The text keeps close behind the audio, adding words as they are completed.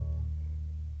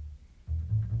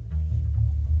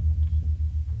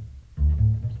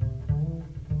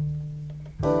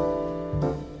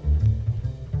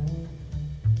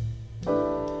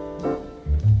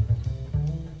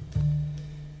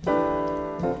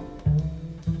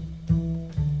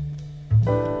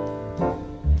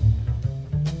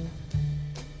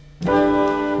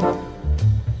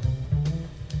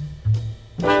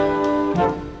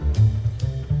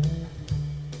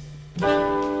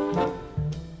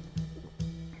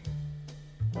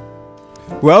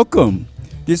Welcome.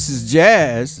 This is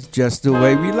Jazz, just the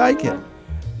way we like it.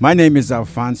 My name is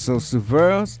Alfonso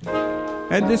Severos,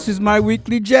 and this is my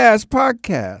weekly jazz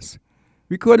podcast,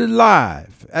 recorded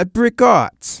live at Brick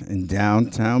Arts in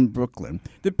downtown Brooklyn,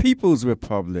 the People's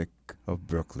Republic of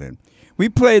Brooklyn. We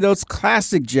play those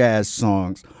classic jazz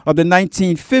songs of the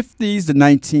 1950s, the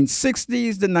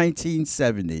 1960s, the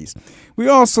 1970s. We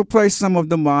also play some of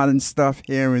the modern stuff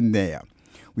here and there.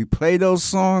 We play those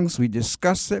songs, we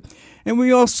discuss it, and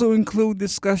we also include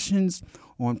discussions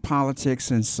on politics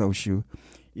and social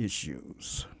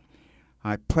issues.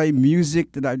 I play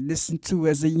music that I listened to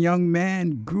as a young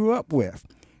man, grew up with,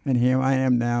 and here I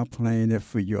am now playing it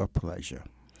for your pleasure.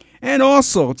 And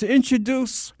also to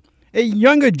introduce a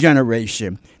younger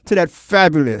generation to that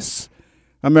fabulous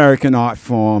American art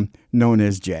form known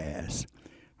as jazz.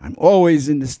 I'm always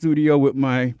in the studio with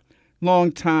my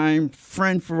longtime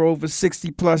friend for over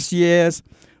 60 plus years,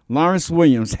 Lawrence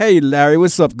Williams. Hey, Larry,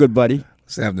 what's up, good buddy?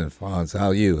 What's happening, Fonz? How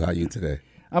are you? How are you today?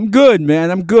 I'm good, man.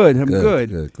 I'm good.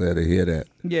 Good. Glad to hear that.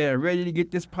 Yeah, ready to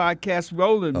get this podcast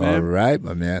rolling, man. All right,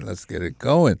 my man. Let's get it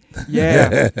going.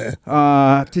 Yeah.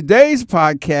 Today's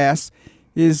podcast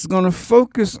is going to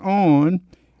focus on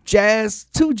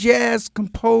two jazz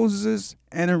composers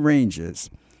and arrangers,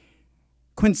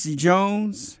 Quincy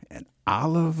Jones and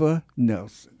Oliver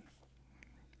Nelson.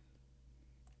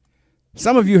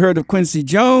 Some of you heard of Quincy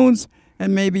Jones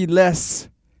and maybe less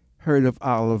heard of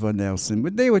Oliver Nelson,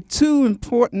 but they were two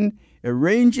important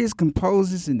arrangers,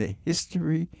 composers in the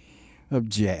history of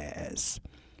jazz.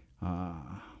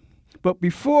 But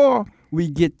before we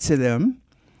get to them,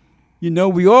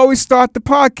 we always start the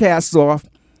podcast off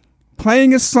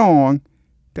playing a song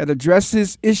that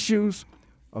addresses issues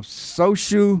of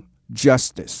social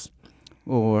justice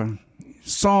or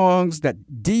songs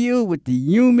that deal with the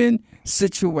human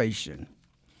situation.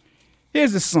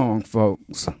 Here's the song,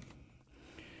 folks.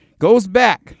 Goes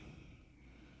back.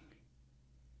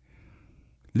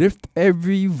 Lift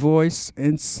every voice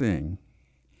and sing.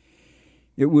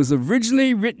 It was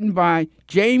originally written by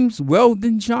James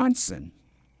Weldon Johnson,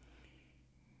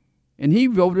 and he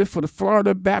wrote it for the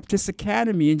Florida Baptist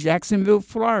Academy in Jacksonville,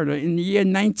 Florida in the year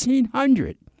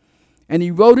 1900, and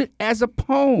he wrote it as a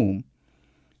poem.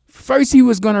 First, he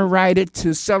was going to write it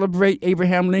to celebrate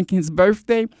Abraham Lincoln's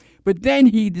birthday, but then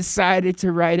he decided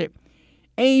to write it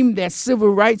aimed at civil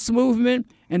rights movement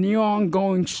and the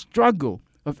ongoing struggle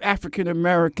of African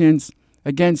Americans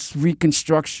against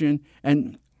Reconstruction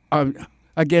and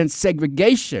against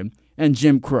segregation and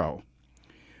Jim Crow.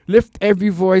 Lift every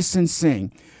voice and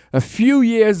sing. A few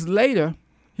years later,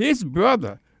 his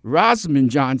brother,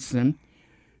 Rosamond Johnson,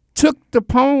 took the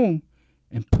poem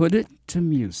and put it to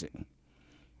music.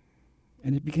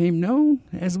 And it became known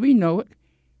as we know it.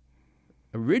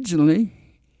 Originally,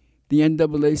 the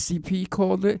NAACP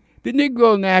called it the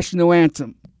Negro National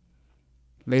Anthem.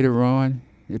 Later on,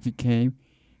 it became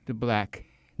the Black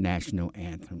National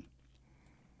Anthem.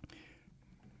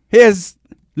 Here's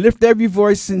Lift Every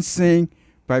Voice and Sing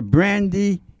by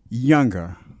Brandy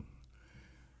Younger.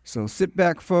 So sit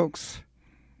back, folks,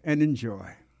 and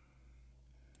enjoy.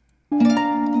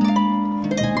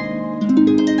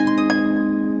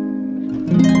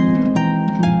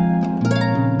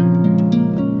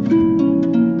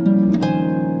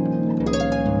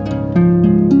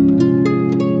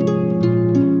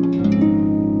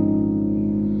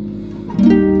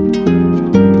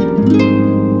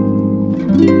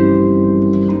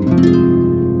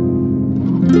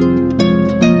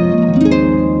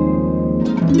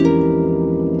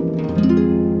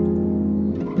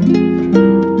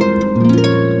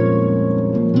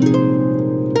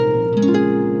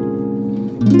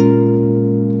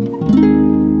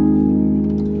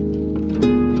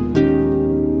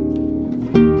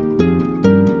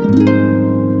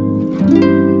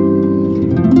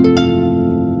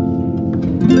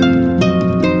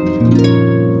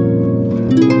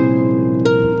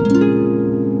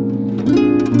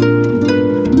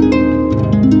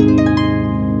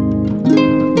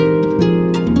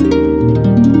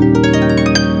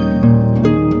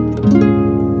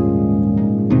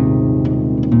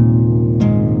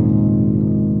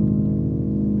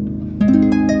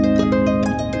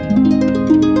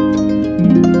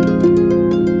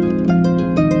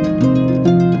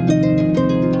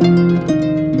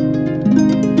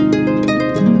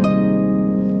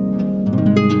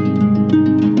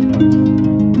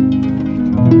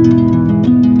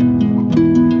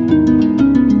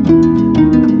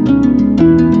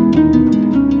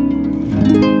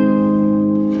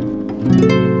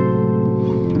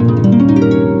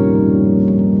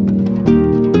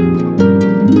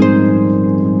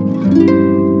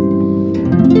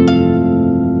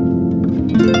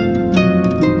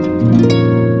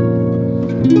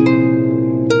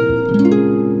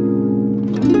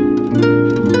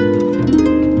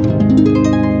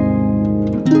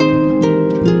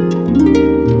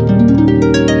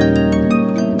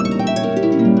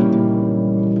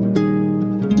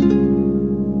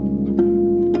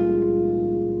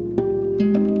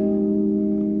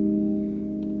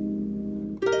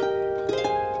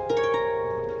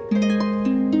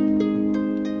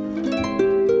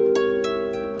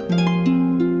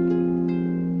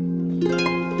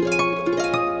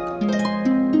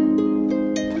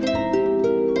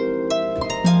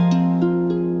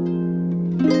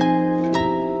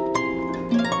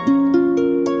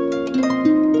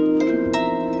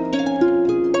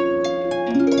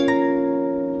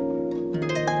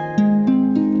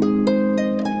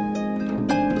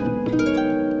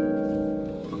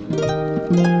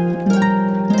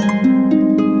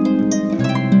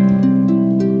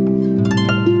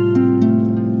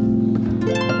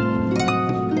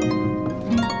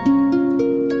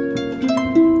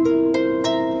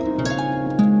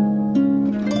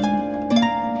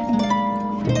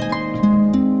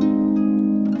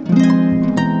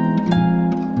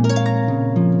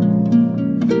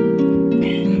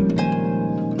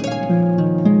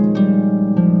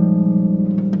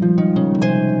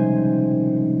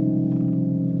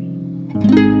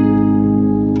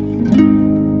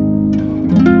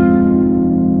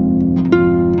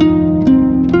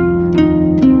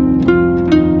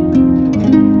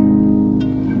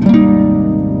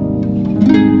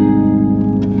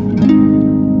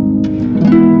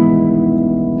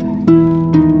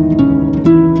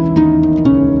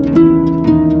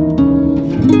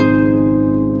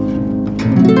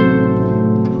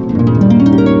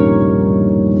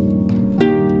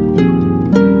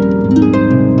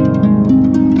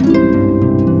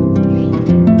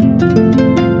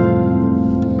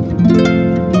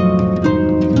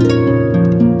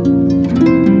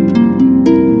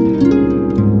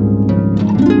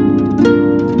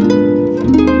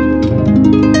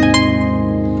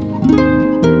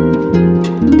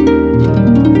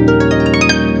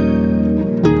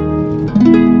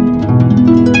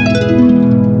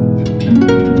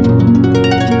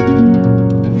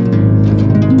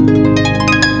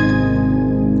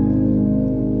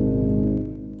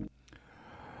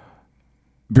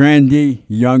 Brandy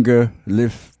Younger,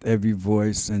 Lift Every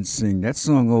Voice and Sing. That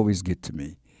song always get to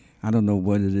me. I don't know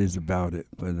what it is about it,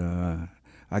 but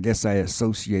I guess I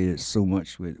associate it so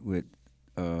much with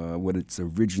what its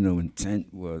original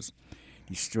intent was,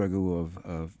 the struggle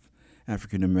of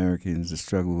African Americans, the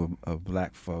struggle of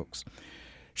black folks.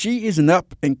 She is an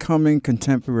up-and-coming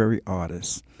contemporary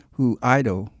artist who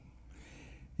idol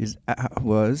is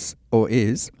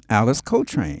Alice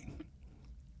Coltrane.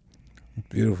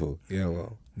 Beautiful. Yeah,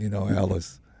 well,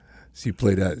 Alice, she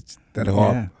played that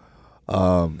harp,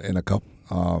 and a couple.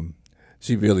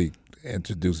 She really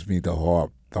introduced me to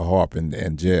harp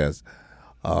and jazz.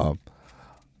 I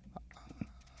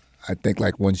think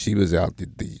like when she was out,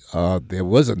 there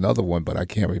was another one, but I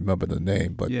can't remember the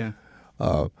name. But Yeah.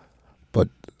 But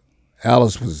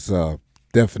Alice was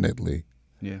definitely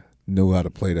Yeah. knew how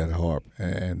to play that harp,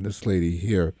 and this lady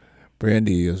here,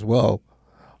 Brandy, as well.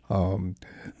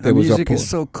 Her music is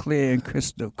so clear and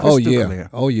crystal clear.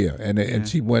 Oh yeah, and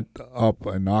she went up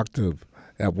an octave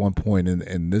at one point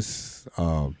in this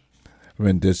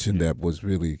rendition that was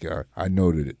really I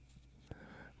noted it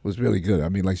was really good. I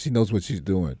mean, like she knows what she's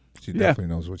doing. She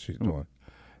definitely knows what she's doing.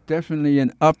 Definitely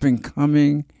an up and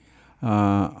coming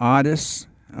artist.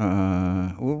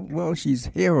 Well, she's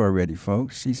here already,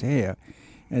 folks. She's here,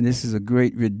 and this is a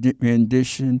great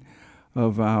rendition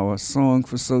of our song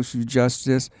for social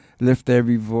justice, Lift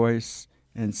Every Voice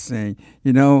and Sing.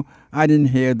 I didn't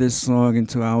hear this song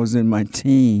until I was in my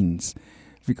teens,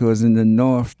 because in the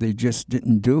North, they just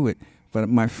didn't do it. But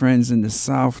my friends in the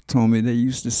South told me they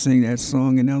used to sing that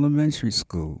song in elementary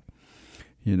school.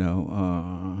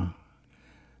 Lift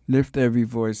Every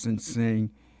Voice and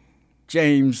Sing,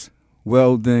 James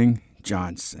Weldon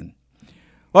Johnson.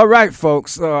 All right,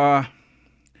 folks,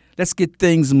 let's get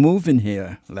things moving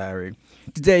here, Larry.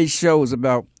 Today's show is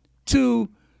about two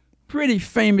pretty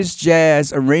famous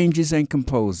jazz arrangers and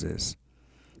composers,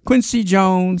 Quincy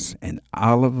Jones and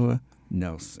Oliver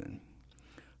Nelson.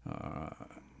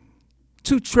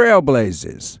 Two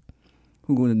trailblazers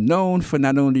who were known for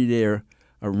not only their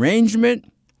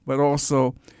arrangement, but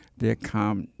also their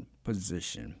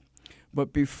composition.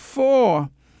 But before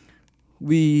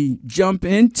we jump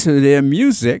into their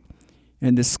music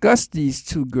and discuss these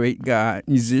two great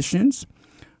musicians,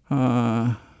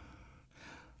 I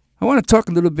want to talk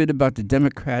a little bit about the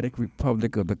Democratic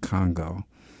Republic of the Congo.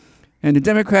 And the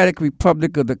Democratic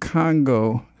Republic of the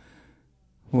Congo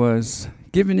was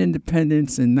given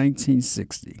independence in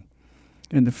 1960.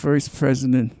 And the first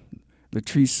president,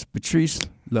 Patrice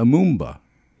Lumumba,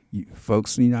 you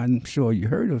folks, I'm sure you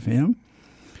heard of him,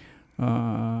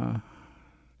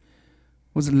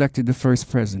 was elected the first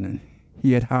president.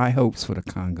 He had high hopes for the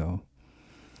Congo.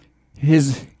 He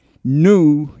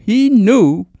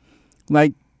knew,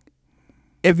 like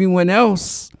everyone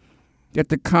else, that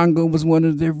the Congo was one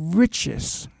of the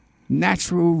richest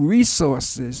natural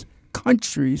resources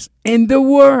countries in the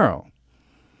world.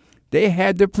 They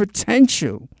had the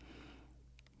potential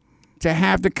to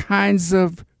have the kinds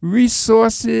of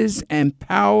resources and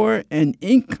power and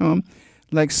income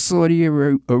like Saudi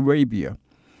Arabia.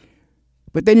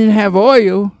 But they didn't have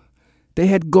oil. They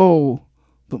had gold,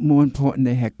 but more important,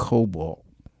 they had cobalt.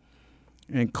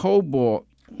 And cobalt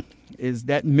is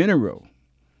that mineral,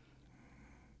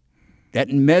 that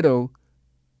metal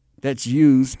that's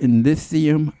used in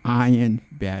lithium-ion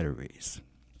batteries.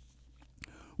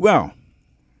 Well,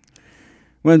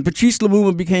 when Patrice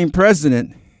Lumumba became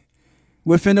president,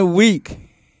 within a week,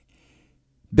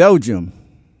 Belgium,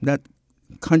 that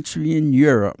country in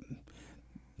Europe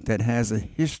that has a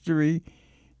history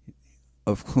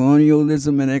of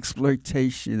colonialism and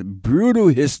exploitation, a brutal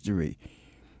history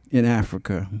in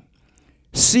Africa,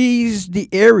 seized the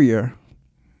area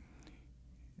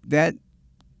that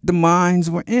the mines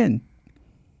were in.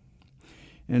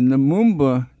 And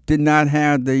Lumumba did not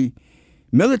have the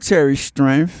military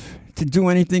strength to do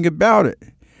anything about it.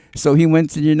 So he went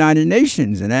to the United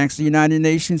Nations and asked the United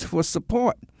Nations for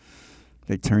support.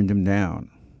 They turned him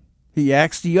down. He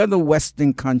asked the other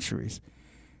Western countries.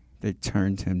 They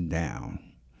turned him down.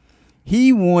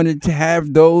 He wanted to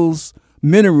have those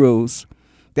minerals,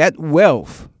 that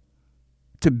wealth,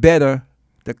 to better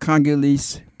the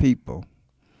Congolese people.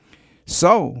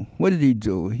 So, what did he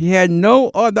do? He had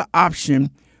no other option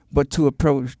but to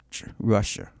approach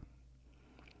Russia.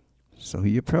 So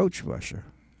he approached Russia.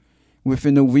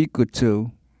 Within a week or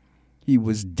two, he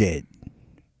was dead.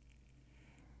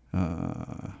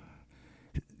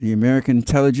 The American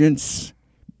intelligence,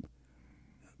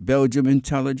 Belgium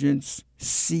intelligence,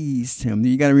 seized him.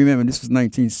 You got to remember, this was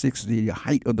 1960, the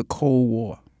height of the Cold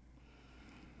War.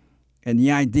 And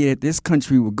the idea that this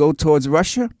country would go towards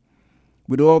Russia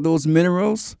with all those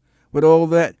minerals with all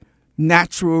that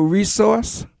natural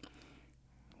resource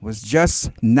was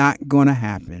just not going to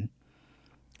happen.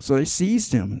 So they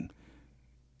seized him.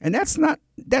 And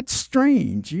that's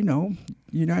strange, you know.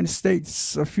 The United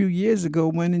States a few years ago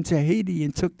went into Haiti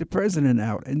and took the president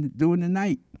out during the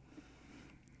night.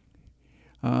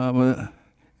 Well,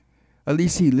 at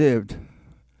least he lived.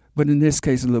 But in this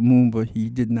case of Lumumba, he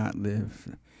did not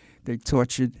live. They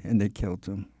tortured and they killed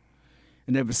him.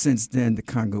 And ever since then, the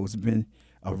Congo has been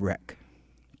a wreck.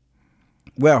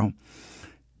 Well,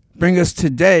 bring us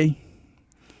today.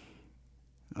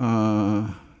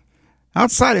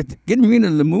 Outside of getting rid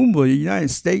of Lumumba, the United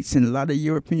States and a lot of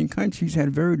European countries had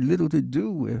very little to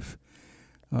do with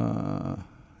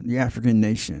the African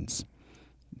nations.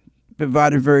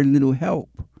 Provided very little help.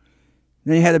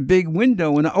 They had a big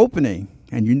window and an opening.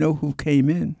 And you know who came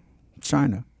in?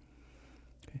 China.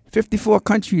 54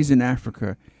 countries in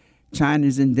Africa.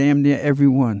 China's in damn near every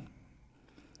one.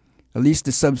 At least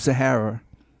the sub-Sahara.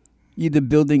 Either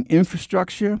building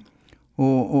infrastructure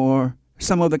or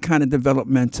some other kind of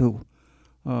developmental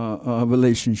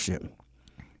relationship.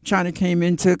 China came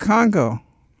into Congo,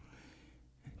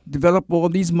 developed all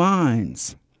these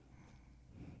mines.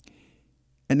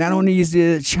 And not only is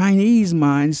there Chinese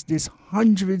mines, there's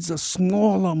hundreds of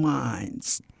smaller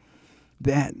mines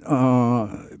that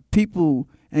people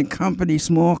and companies,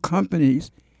 small companies,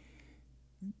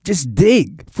 just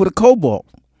dig for the cobalt.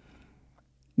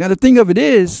 Now, the thing of it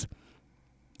is,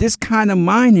 this kind of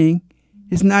mining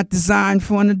is not designed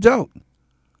for an adult.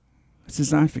 It's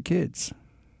designed for kids.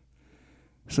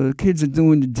 So the kids are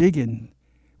doing the digging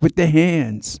with their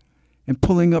hands and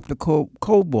pulling up the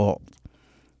cobalt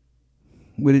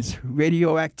with its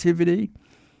radioactivity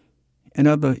and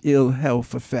other ill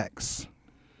health effects.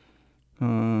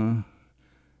 The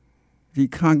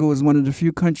Congo is one of the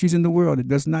few countries in the world that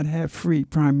does not have free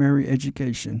primary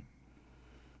education.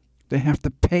 They have to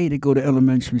pay to go to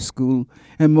elementary school,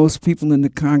 and most people in the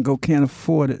Congo can't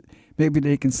afford it. Maybe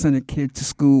they can send a kid to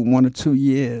school 1 or 2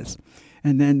 years,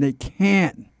 and then they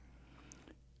can't.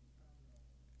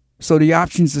 So the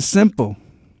options are simple.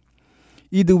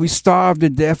 Either we starve to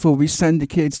death or we send the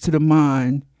kids to the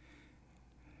mine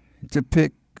to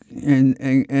pick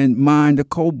and mine the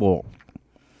cobalt.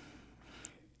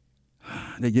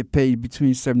 They get paid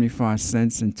between 75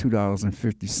 cents and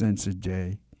 $2.50 a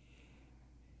day,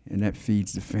 and that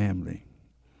feeds the family.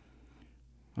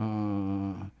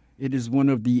 It is one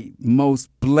of the most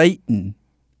blatant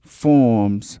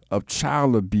forms of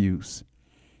child abuse,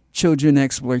 children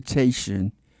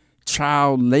exploitation,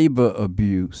 child labor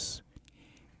abuse.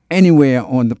 Anywhere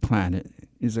on the planet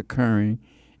is occurring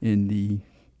in the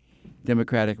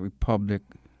Democratic Republic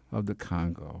of the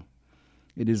Congo.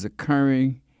 It is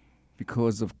occurring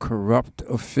because of corrupt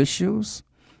officials.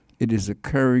 It is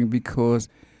occurring because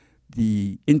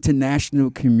the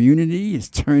international community is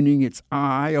turning its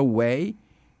eye away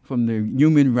from the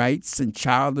human rights and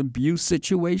child abuse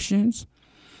situations.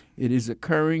 It is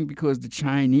occurring because the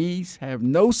Chinese have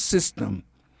no system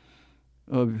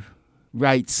of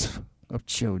rights of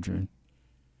children.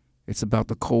 It's about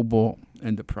the cobalt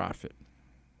and the profit.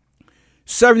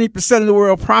 70% of the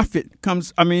world profit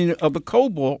of the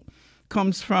cobalt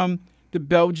comes from the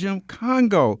Belgium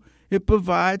Congo. It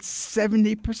provides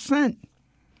 70%.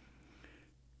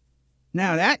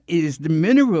 Now that is the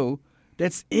mineral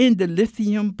that's in the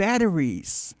lithium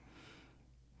batteries.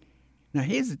 Now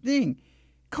here's the thing.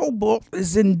 Cobalt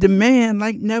is in demand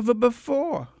like never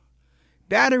before.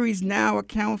 Batteries now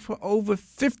account for over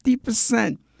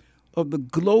 50% of the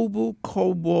global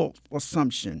cobalt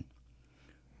consumption,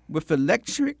 with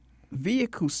electric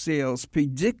vehicle sales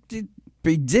predicted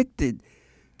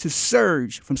to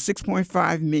surge from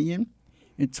 6.5 million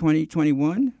in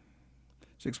 2021,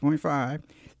 6.5,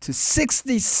 to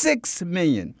 66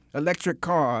 million electric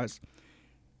cars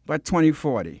by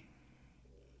 2040.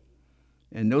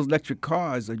 And those electric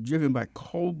cars are driven by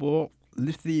cobalt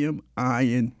lithium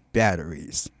ion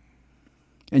batteries.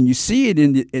 And you see it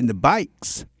in the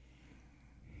bikes.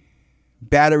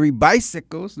 Battery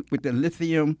bicycles with the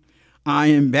lithium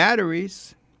ion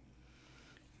batteries.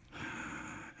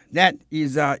 That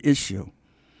is our issue.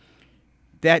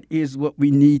 That is what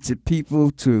we need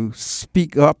people to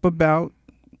speak up about,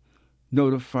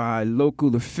 notify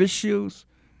local officials,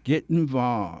 get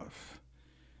involved.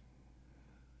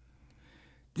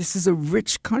 This is a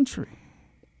rich country.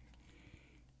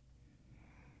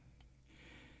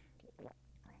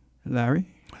 Larry?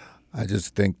 I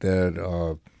just think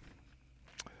that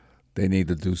they need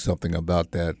to do something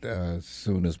about that as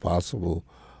soon as possible,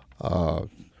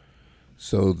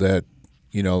 so that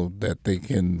that they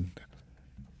can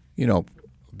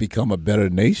become a better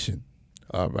nation.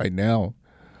 Right now,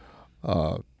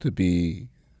 to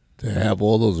have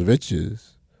all those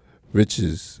riches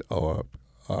or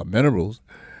minerals,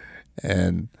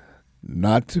 and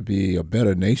not to be a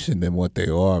better nation than what they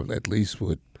are, at least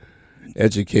with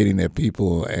educating their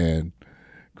people and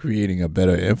creating a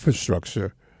better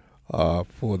infrastructure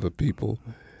for the people.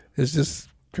 It's just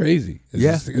crazy. It's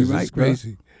just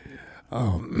crazy.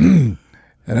 And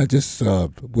I just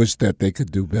wish that they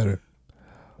could do better.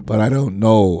 But I don't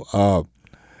know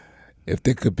if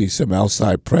there could be some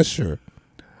outside pressure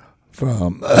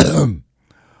from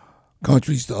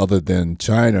countries other than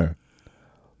China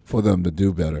for them to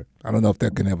do better. I don't know if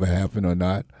that can ever happen or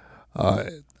not.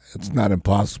 It's not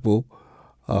impossible.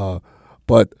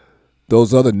 But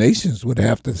those other nations would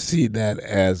have to see that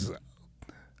as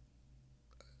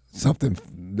something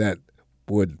that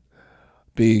would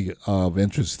be of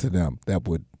interest to them, that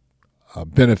would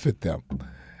benefit them.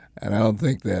 And I don't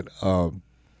think that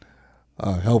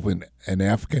helping an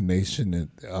African nation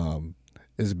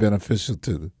is beneficial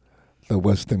to the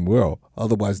Western world.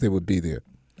 Otherwise, they would be there.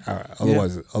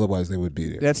 Otherwise, they would be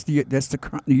there. That's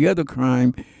the other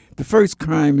crime. The first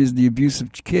crime is the abuse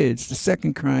of kids. The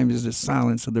second crime is the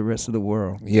silence of the rest of the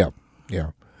world. Yeah.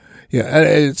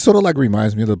 It sort of like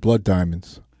reminds me of the blood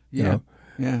diamonds. You know?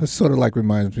 Yeah. It sort of like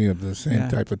reminds me of the same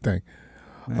type of thing.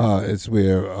 It's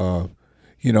where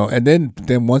and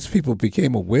then once people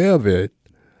became aware of it,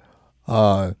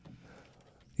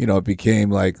 it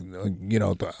became like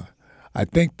I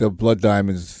think the blood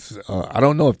diamonds. I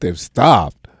don't know if they've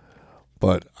stopped,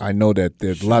 but I know that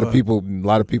there's a lot of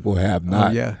people have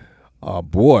not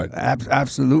bought.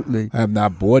 Absolutely. Have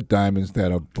not bought diamonds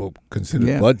that are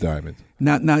considered blood diamonds.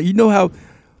 Now you know how,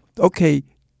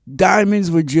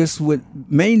 diamonds were just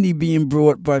mainly being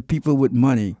brought by people with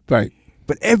money. Right.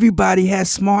 But everybody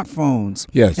has smartphones.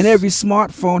 Yes. And every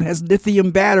smartphone has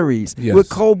lithium batteries Yes. with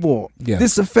cobalt. Yes.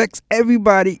 This affects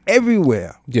everybody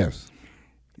everywhere. Yes.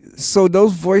 So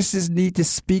those voices need to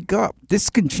speak up. This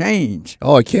can change.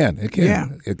 Oh, it can. It can. Yeah.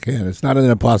 It can. It's not an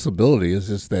impossibility. It's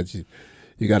just that you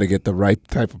got to get the right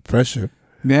type of pressure.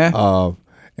 Yeah.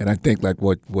 And I think like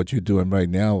what you're doing right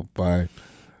now by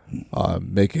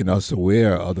making us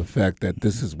aware of the fact that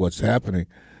this is what's happening,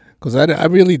 because I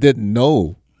really didn't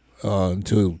know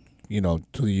until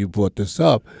you brought this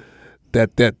up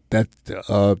that's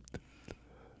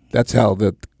how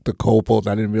the cobalt.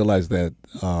 I didn't realize that.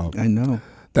 I know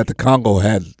that the Congo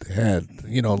had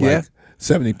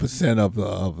 70% of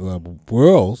the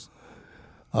world's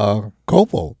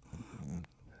cobalt.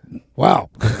 Wow.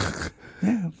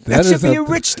 Yeah. That should be a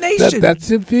rich nation. That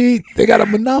should be. They got a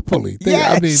monopoly.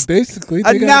 Yes. I mean, basically,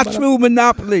 a natural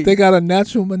monopoly. They got a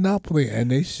natural monopoly, and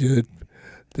they should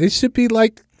be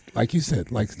like you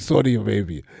said, like Saudi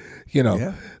Arabia.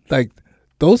 Like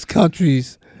those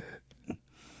countries.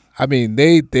 I mean,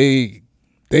 they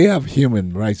have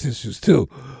human rights issues too,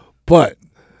 but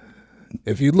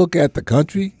if you look at the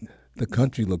country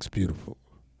looks beautiful.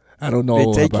 I don't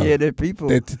know. They take care of their people.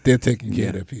 They're taking care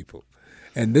of their people.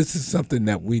 And this is something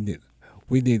that we need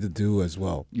to do as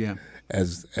well. Yeah.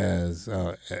 As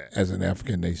an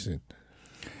African nation.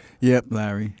 Yep,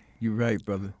 Larry, you're right,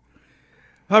 brother.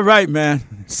 All right,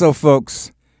 man. So,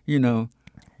 folks,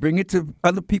 bring it to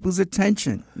other people's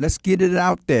attention. Let's get it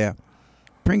out there.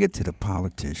 Bring it to the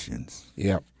politicians.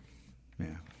 Yep.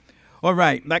 Yeah. All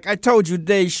right. Like I told you,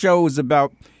 today's show is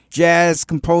about jazz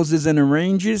composers and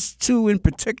arrangers, two in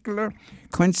particular,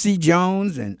 Quincy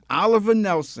Jones and Oliver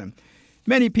Nelson.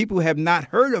 Many people have not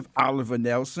heard of Oliver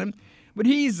Nelson, but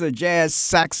he's a jazz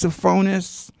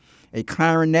saxophonist, a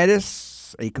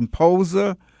clarinetist, a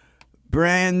composer,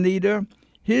 band leader.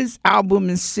 His album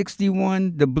in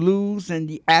 1961, The Blues and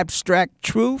the Abstract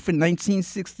Truth in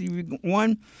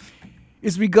 1961,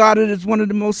 is regarded as one of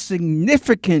the most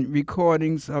significant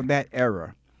recordings of that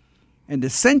era. And the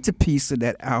centerpiece of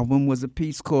that album was a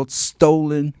piece called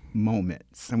Stolen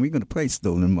Moments. And we're going to play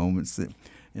Stolen Moments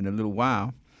in a little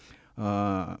while.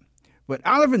 But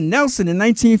Oliver Nelson in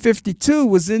 1952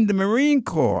 was in the Marine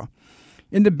Corps,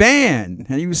 in the band,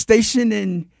 and he was stationed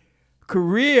in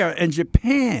Korea and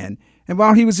Japan. And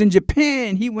while he was in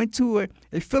Japan, he went to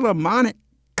a Philharmonic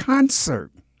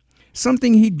concert,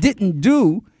 something he didn't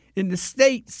do in the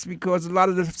States because a lot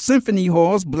of the symphony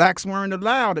halls, blacks weren't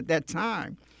allowed at that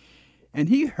time. And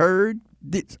he heard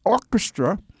this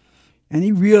orchestra, and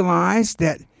he realized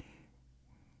that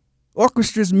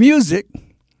orchestra's music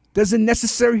doesn't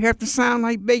necessarily have to sound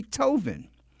like Beethoven.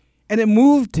 And it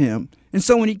moved him. And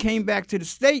so when he came back to the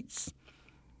States,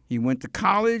 he went to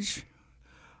college,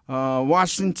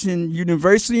 Washington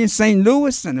University in St.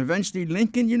 Louis, and eventually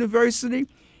Lincoln University,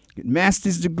 get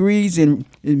master's degrees in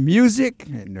music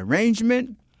and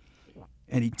arrangement,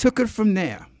 and he took it from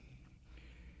there.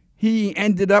 He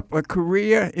ended up a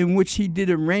career in which he did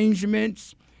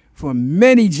arrangements for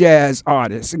many jazz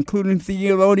artists, including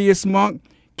Thelonious Monk,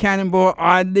 Cannonball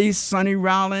Adderley, Sonny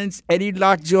Rollins, Eddie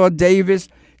Lockjaw Davis,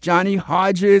 Johnny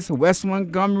Hodges, Wes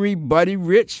Montgomery, Buddy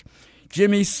Rich,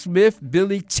 Jimmy Smith,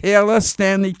 Billy Taylor,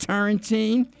 Stanley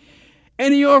Turrentine.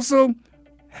 And he also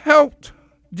helped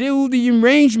do the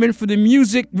arrangement for the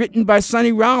music written by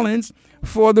Sonny Rollins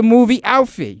for the movie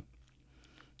Alfie.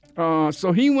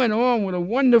 So he went on with a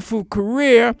wonderful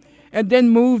career and then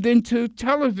moved into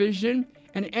television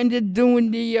and ended doing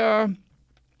the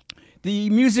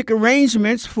music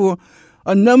arrangements for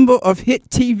a number of hit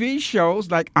TV shows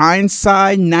like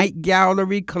Ironside, Night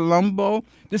Gallery, Columbo,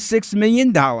 The $6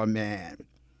 Million Man.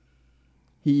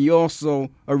 He also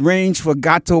arranged for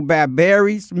Gato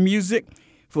Barberi's music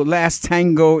for Last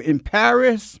Tango in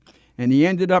Paris, and he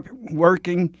ended up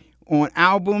working on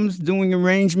albums doing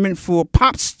arrangement for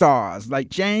pop stars like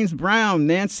James Brown,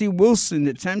 Nancy Wilson,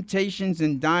 The Temptations,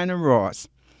 and Dinah Ross.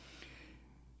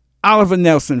 Oliver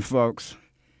Nelson, folks.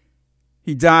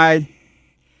 He died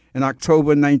in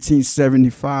October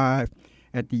 1975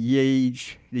 at the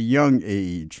young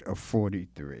age of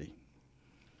 43.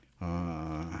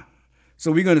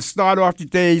 So we're going to start off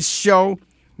today's show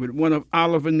with one of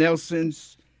Oliver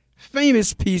Nelson's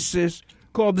famous pieces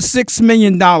called The $6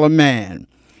 Million Man,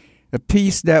 a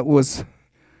piece that was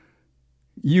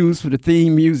used for the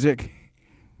theme music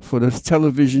for the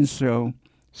television show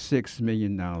 $6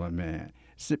 Million Man.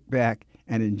 Sit back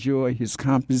and enjoy his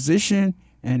composition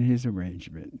and his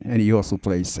arrangement. And he also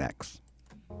plays sax.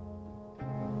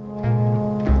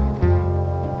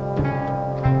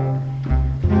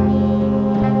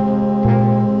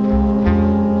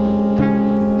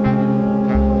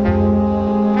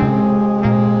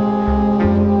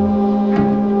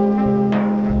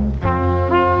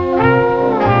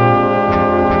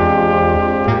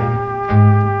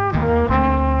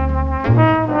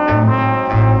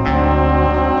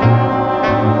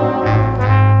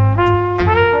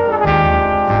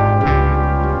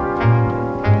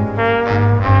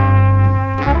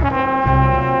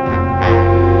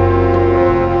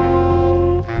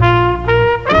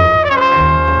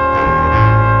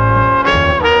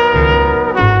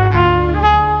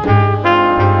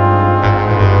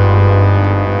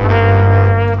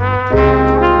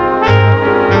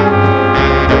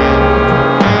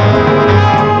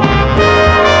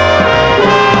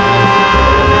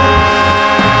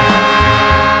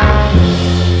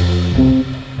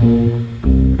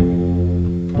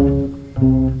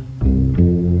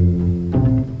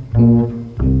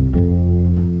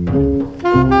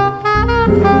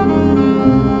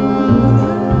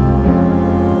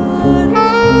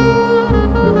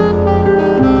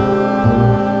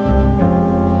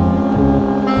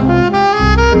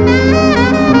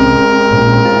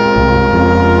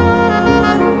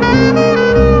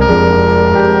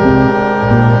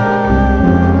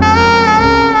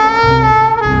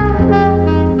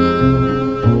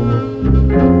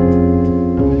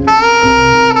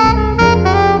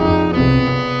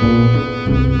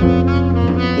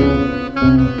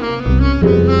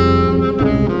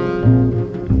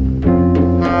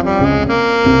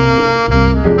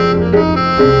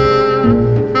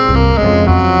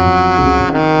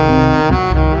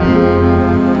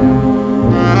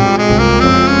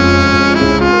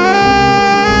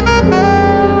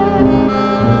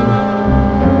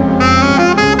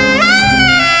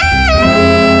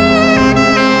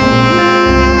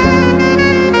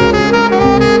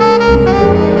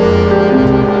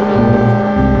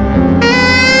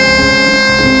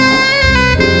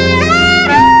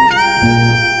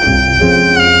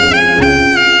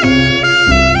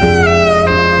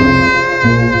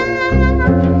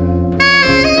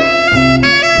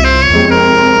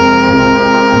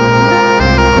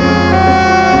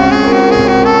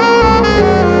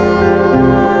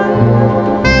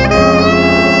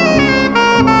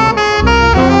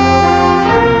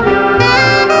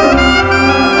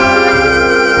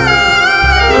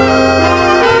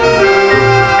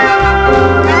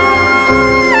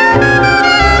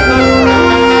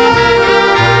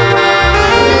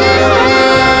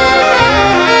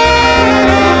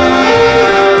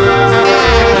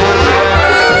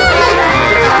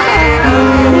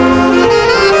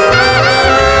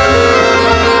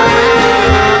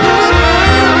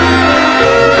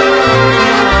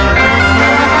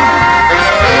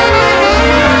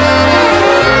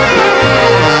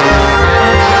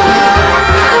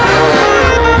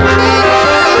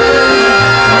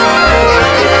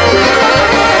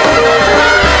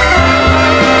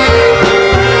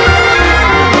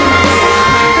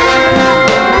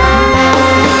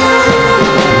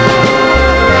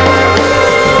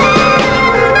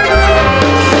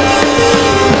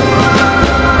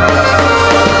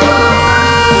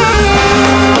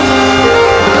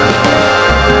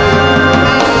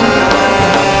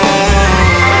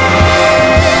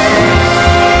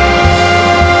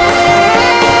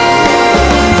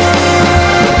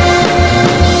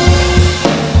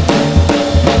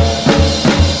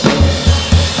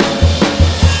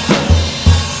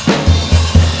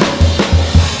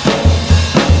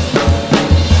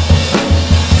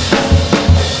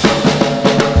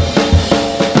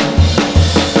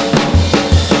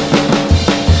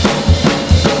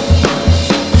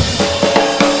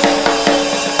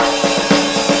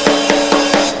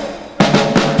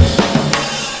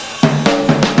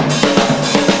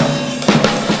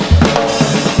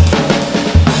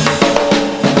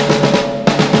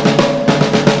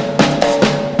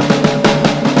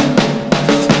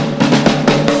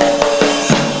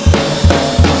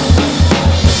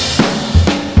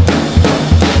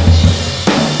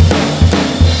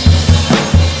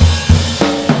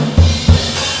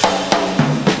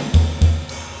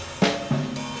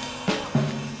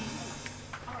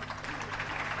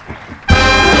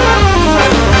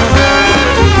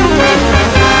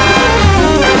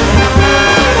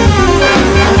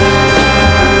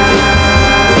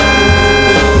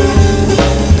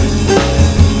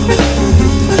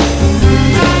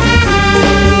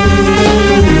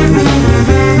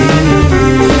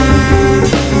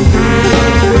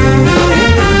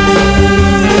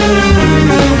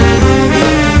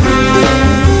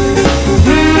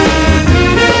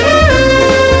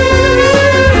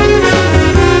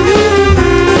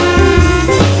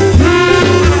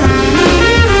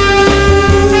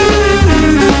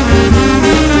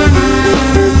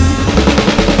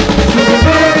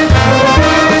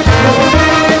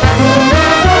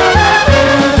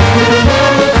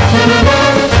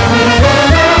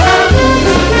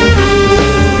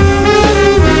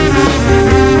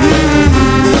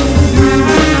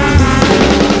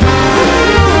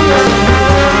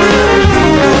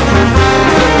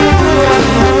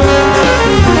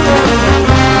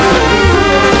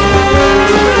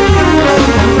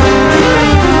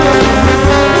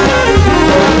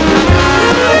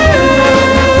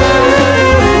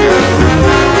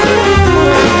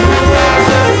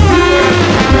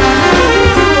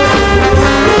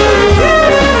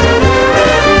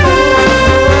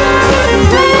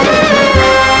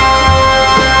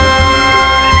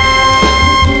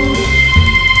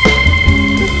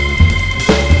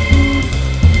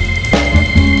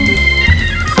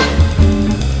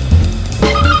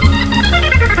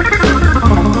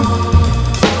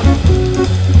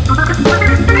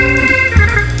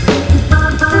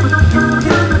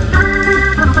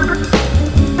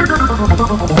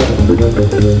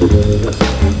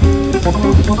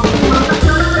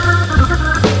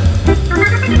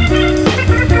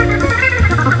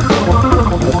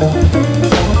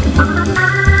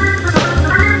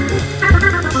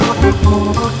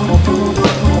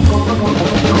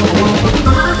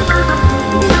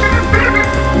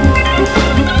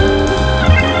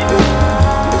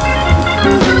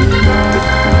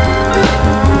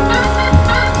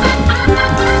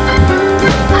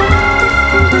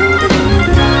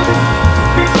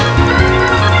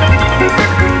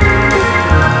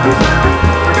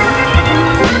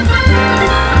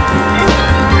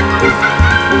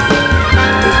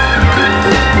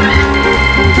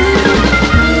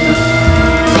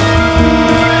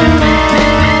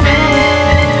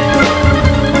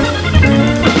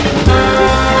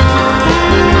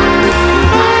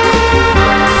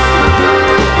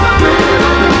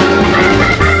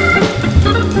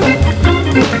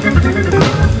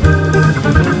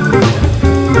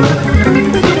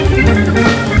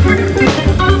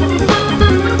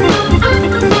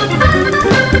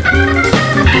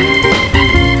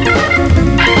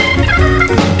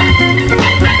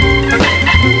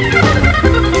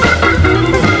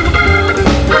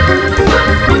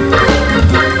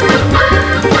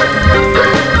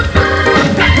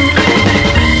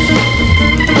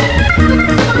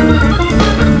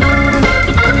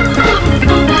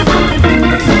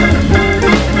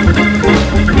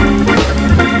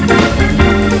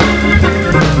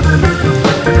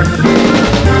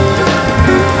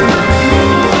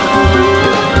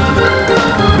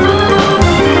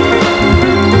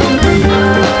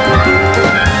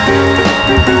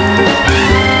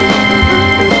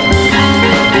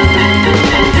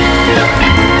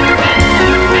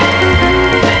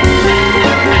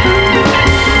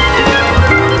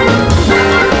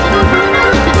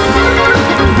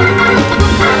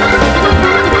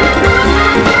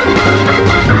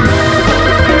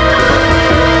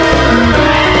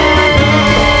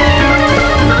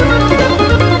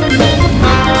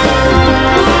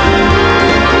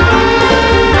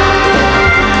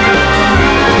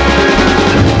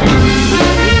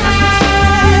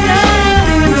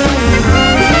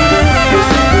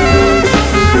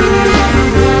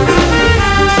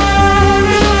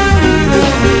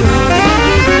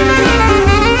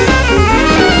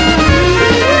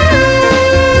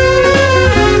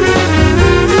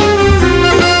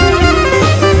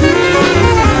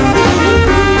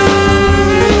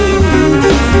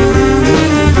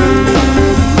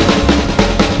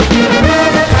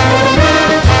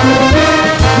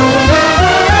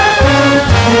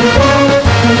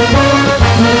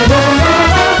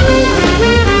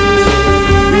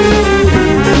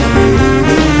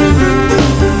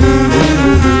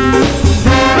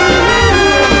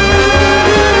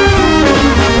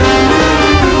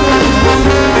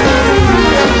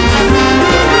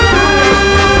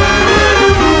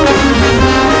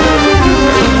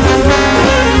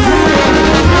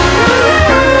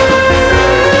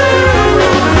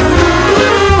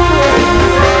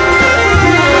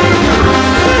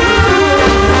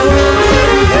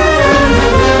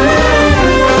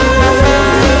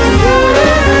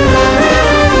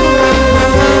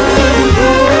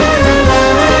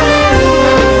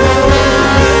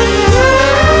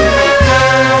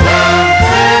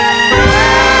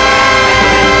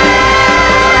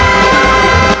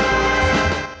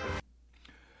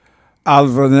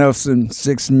 Oliver Nelson,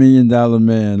 $6 Million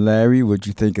Man. Larry, what'd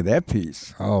you think of that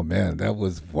piece? Oh man, that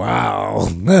was wow.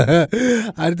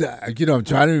 I'm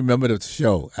trying to remember the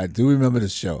show. I do remember the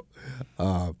show.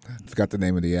 Forgot the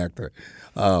name of the actor,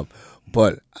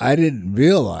 but I didn't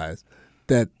realize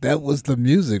that was the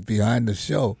music behind the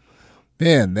show.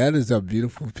 Man, that is a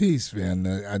beautiful piece, man.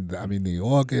 I mean, the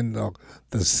organ,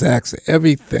 the sax,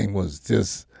 everything was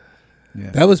just.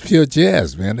 Yeah. That was pure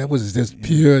jazz, man. That was just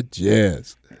pure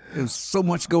jazz. There's so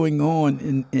much going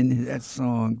on in that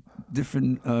song,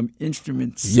 different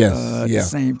instruments at the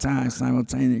same time,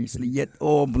 simultaneously, yet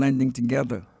all blending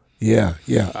together. Yeah.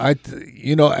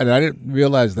 And I didn't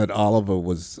realize that Oliver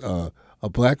was a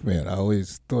black man. I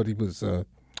always thought he was.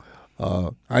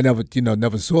 I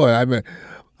never saw it. I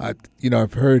mean,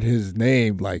 I've heard his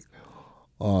name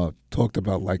talked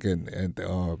about in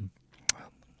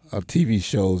TV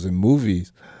shows and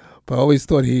movies. But I always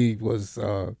thought he was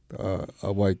a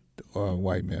white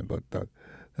man, but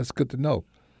that's good to know.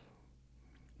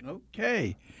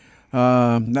 Okay.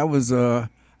 That was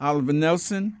Oliver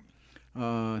Nelson,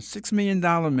 $6 Million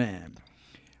Man.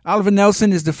 Oliver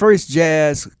Nelson is the first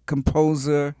jazz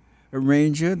composer,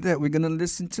 arranger that we're going to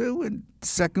listen to. And the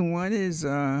second one is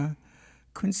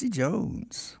Quincy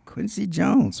Jones. Quincy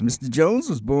Jones. Mr. Jones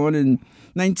was born in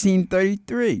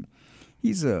 1933.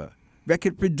 He's a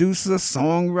record producer,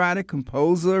 songwriter,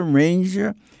 composer,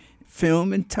 arranger,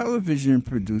 film and television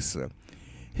producer.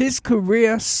 His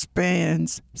career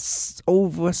spans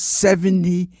over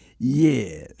 70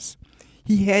 years.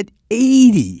 He had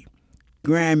 80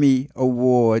 Grammy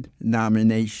Award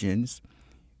nominations,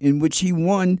 in which he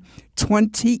won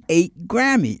 28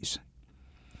 Grammys,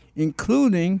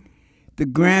 including the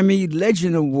Grammy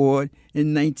Legend Award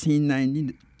in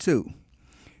 1992.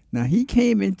 Now, he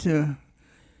came into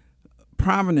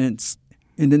prominence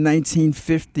in the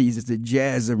 1950s as a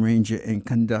jazz arranger and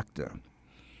conductor.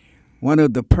 One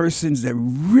of the persons that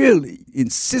really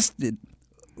insisted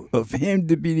of him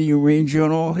to be the arranger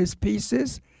on all his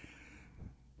pieces,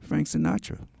 Frank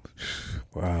Sinatra.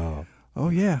 Wow. Oh,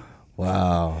 yeah.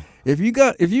 Wow. If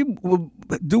you were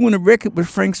doing a record with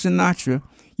Frank Sinatra,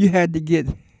 you had to get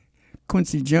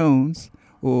Quincy Jones,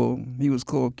 or he was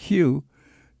called Q,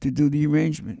 to do the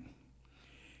arrangement.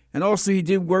 And also he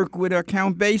did work with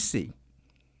Count Basie.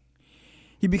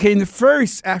 He became the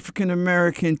first African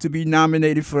American to be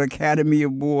nominated for Academy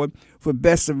Award for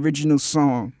Best Original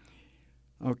Song.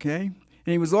 Okay? And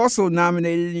he was also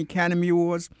nominated in the Academy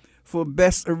Awards for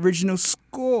Best Original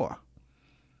Score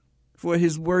for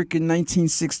his work in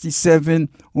 1967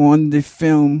 on the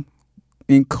film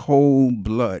In Cold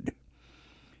Blood,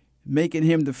 making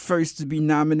him the first to be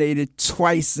nominated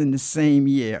twice in the same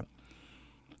year.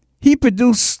 He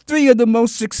produced 3 of the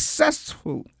most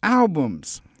successful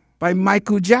albums by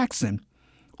Michael Jackson: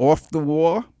 Off the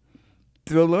Wall,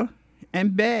 Thriller,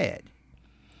 and Bad.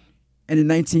 And in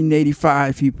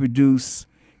 1985, he produced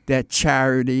that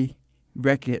charity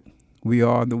record, We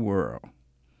Are the World.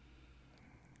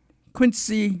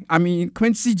 Quincy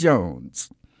Jones.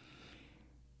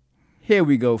 Here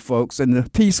we go, folks. And the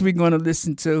piece we're going to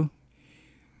listen to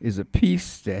is a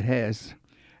piece that has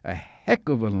a heck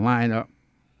of a lineup,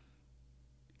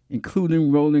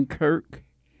 including Roland Kirk,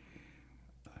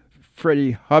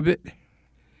 Freddie Hubbard,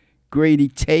 Grady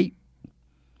Tate,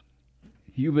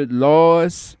 Hubert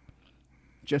Laws,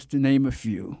 just to name a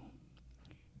few.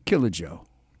 Killer Joe.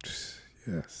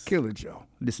 Yes. Killer Joe.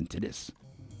 Listen to this.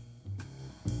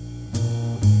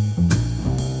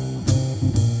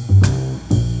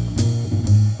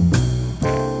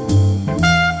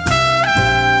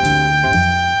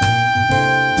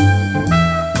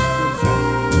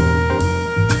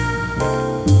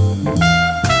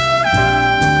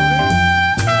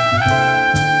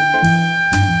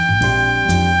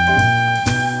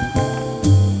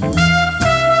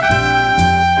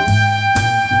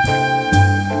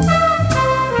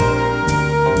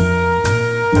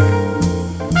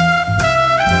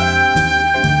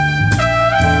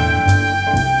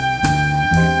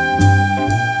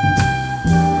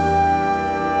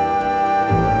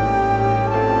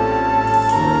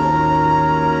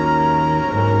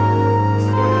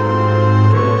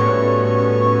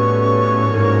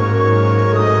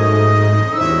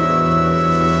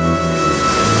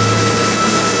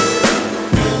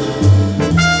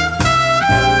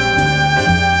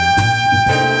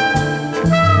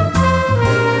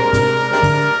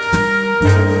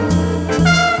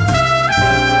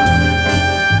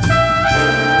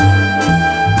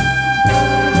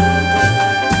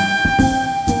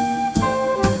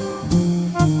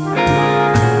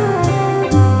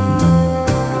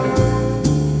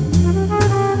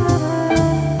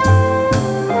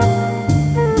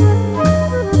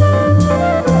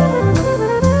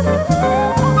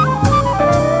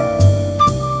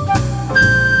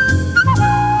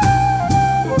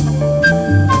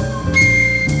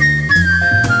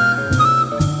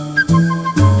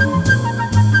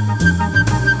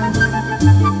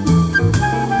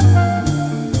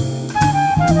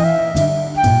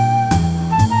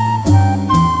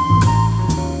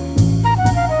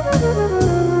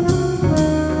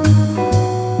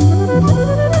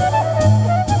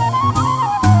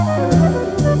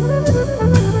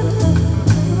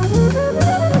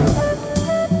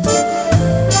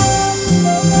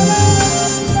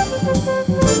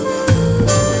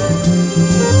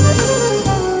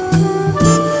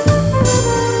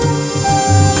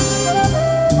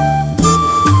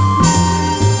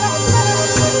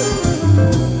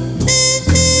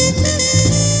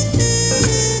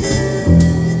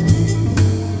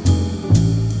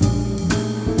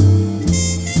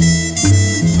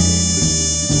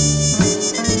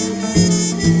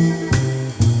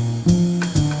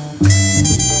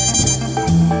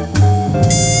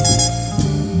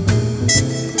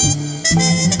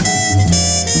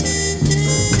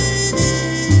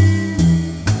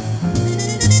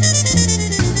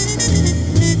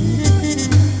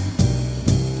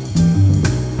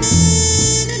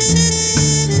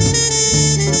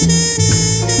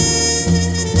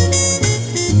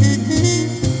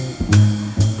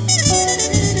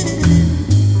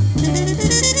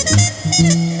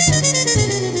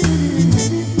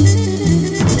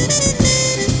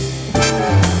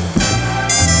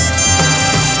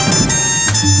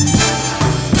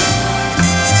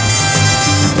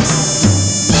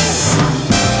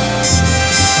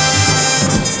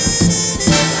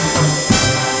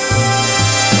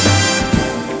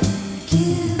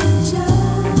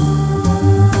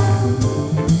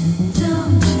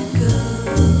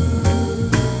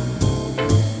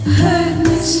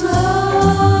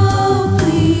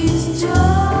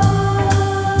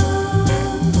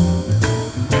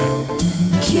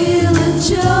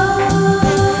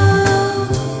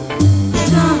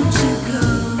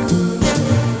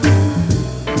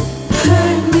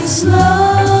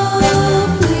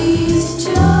 slow, please,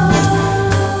 Joe.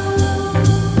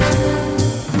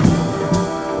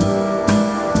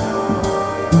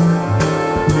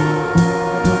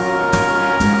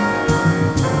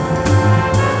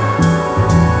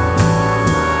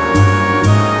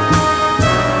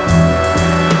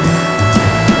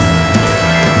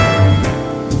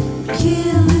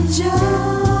 Killer Joe,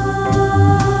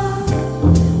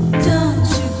 don't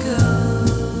you go.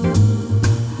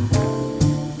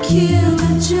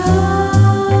 Killer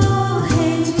Joe,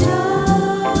 hey Joe.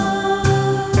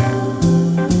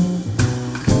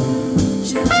 Cool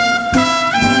Joe,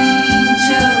 mean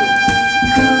Joe.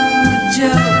 Cool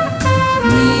Joe,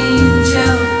 mean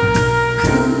Joe.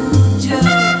 Cool Joe,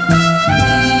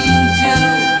 mean Joe.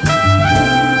 Cool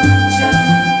Joe,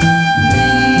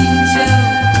 mean Joe.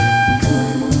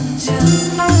 Cool Joe,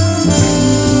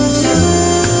 mean Joe.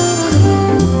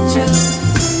 Cool Joe,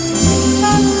 mean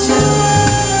Joe.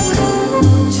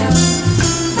 Cool Joe,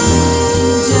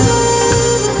 mean Joe.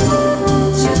 Cool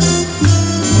Joe,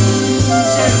 mean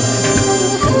Joe.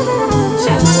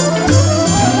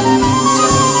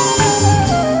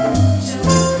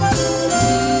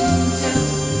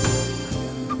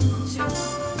 Cool Joe,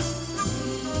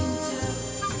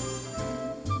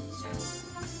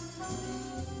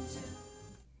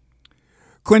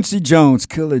 Quincy Jones,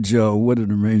 Killer Joe. What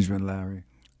an arrangement, Larry.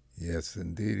 Yes,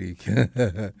 indeed.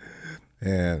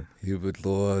 And Hubert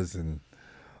Laws and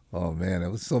oh man, there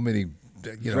was so many.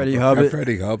 Freddie Hubbard.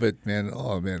 Freddie Hubbard, man.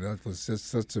 Oh man, that was just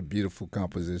such a beautiful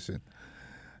composition.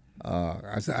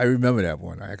 I remember that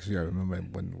one. I remember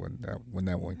when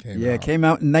that one came out. Yeah, it came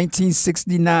out in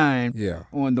 1969 Yeah.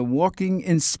 on the Walking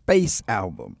in Space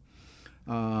album.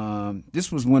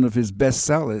 This was one of his best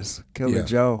sellers, Killer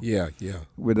Joe, Yeah.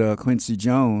 with Quincy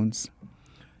Jones.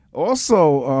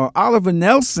 Also, Oliver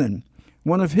Nelson,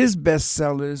 one of his best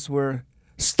sellers were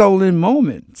Stolen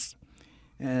Moments.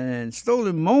 And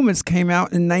Stolen Moments came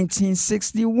out in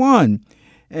 1961.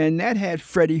 And that had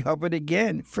Freddie Hubbard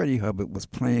again. Freddie Hubbard was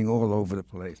playing all over the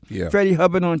place. Yeah. Freddie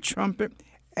Hubbard on trumpet,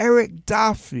 Eric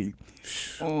Dolphy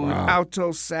on Wow.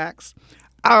 alto sax,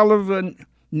 Oliver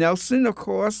Nelson, of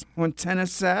course, on tenor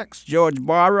sax, George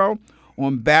Barrow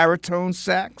on baritone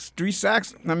sax, three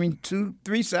sax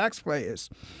players.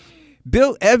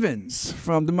 Bill Evans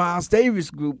from the Miles Davis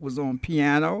Group was on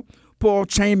piano, Paul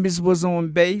Chambers was on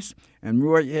bass, and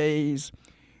Roy Hayes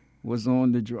was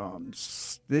on the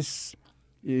drums. This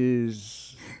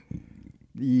is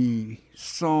the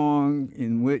song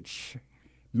in which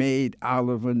made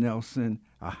Oliver Nelson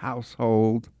a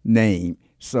household name.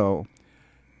 So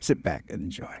sit back and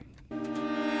enjoy.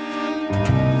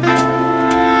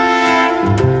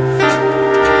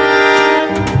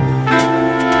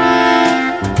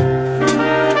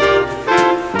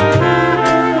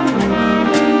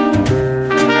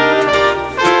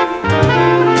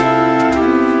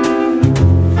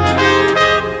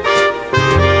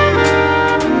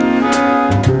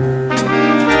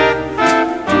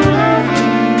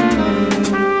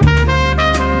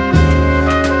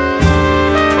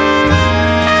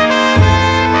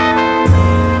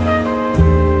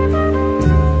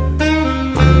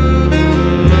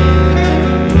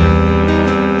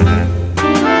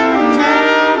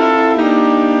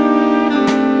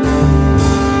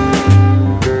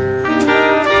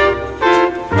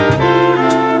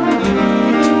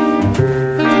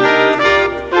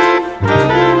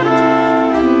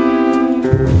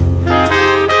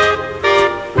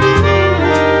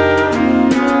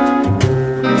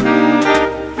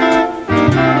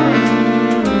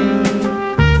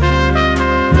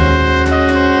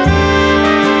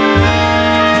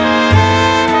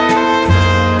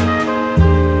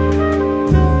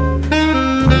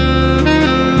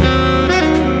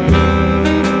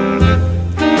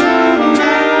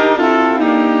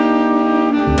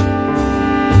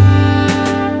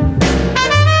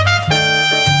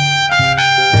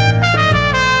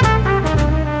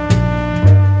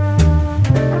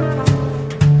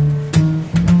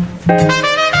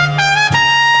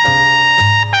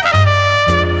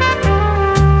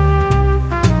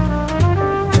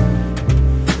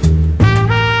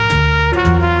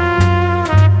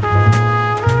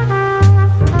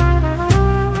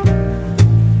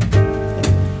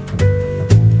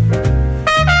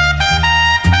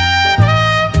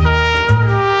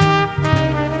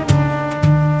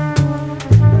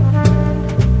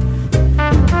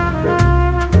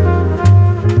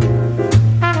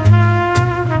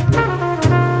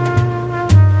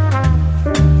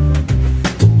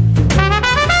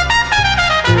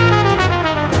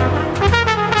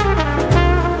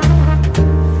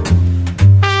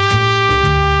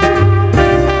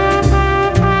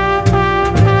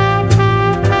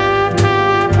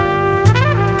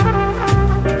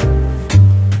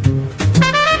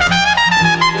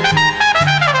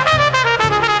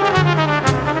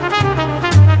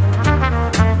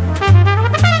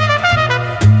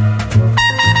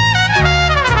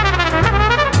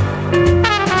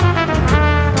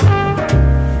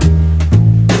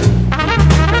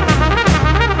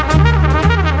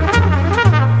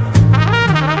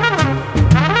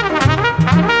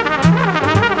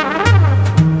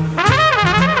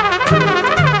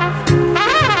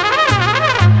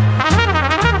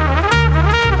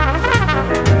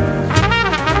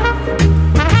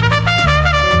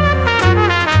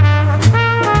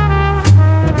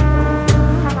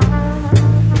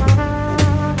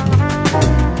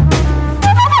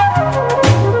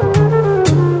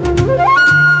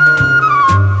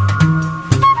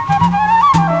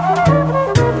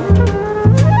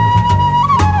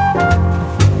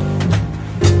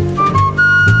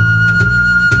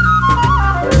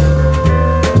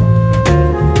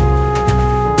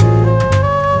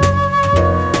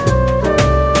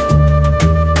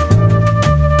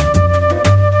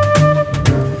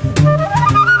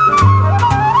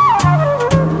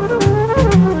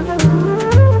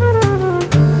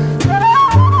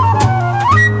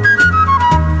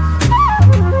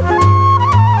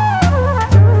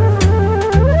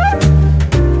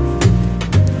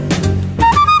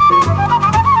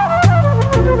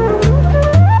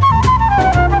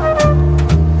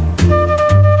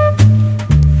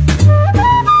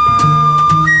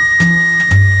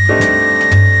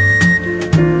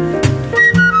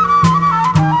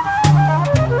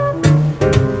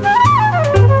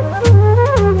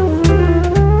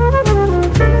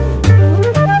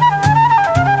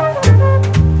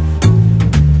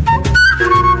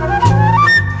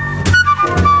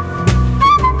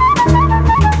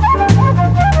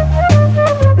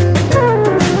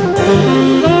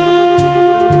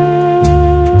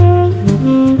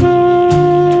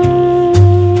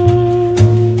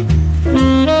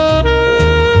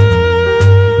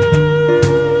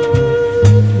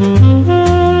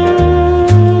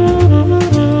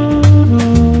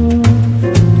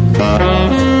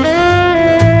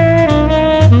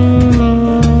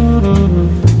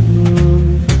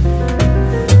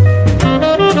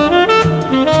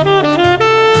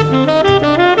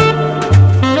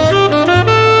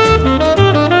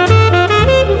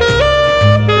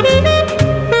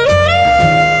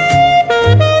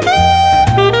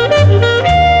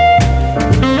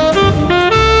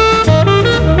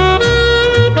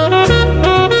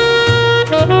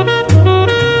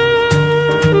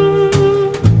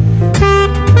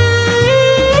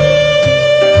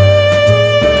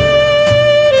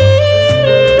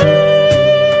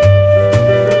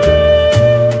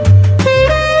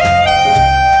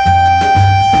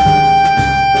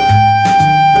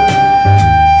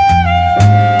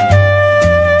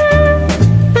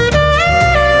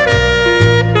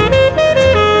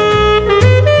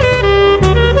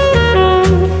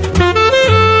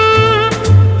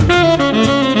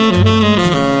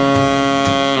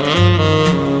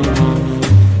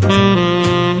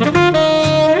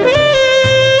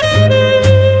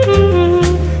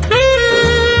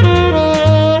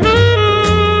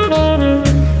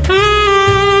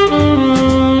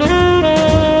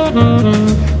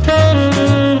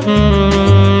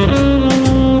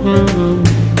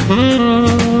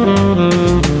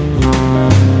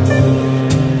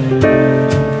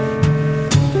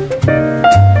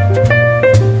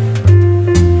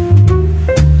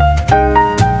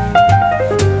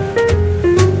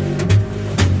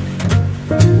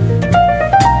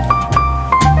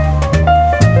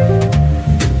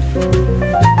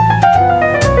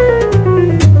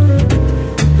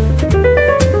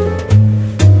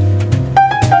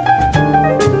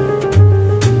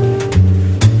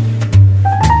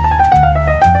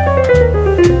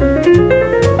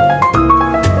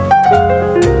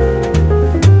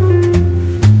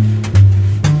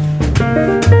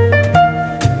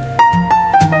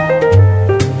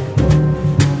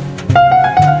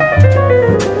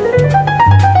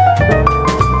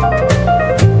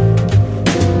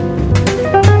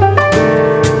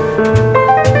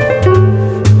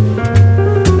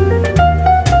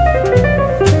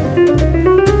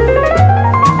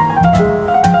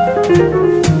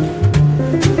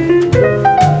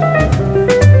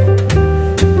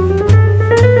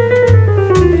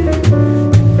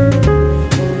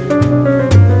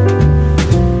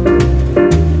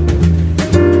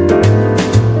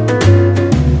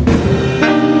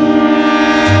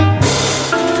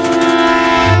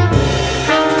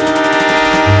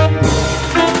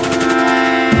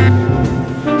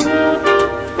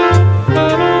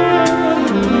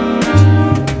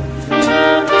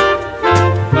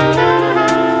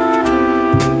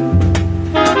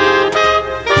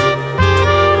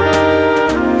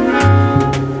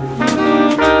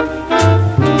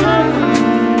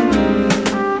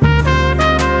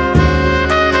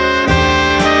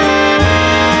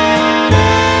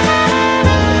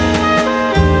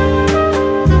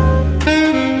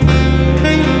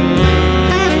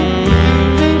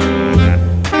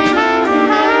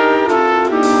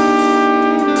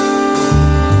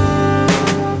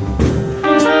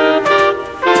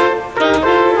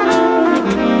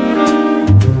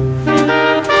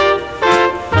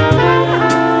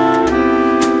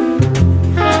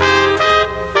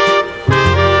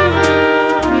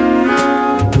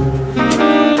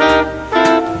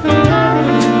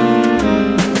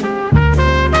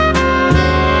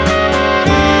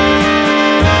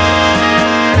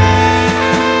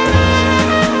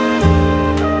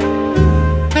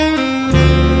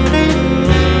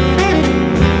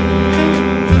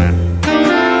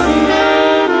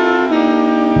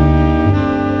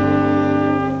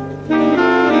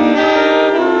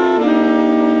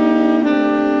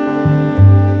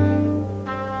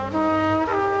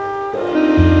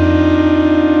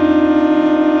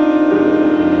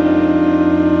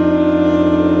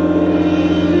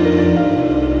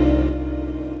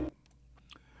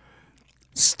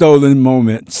 Stolen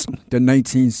Moments, the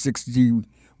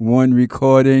 1961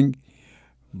 recording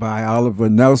by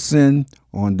Oliver Nelson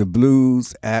on the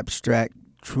Blues Abstract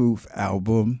Truth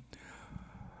album,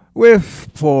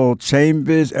 with Paul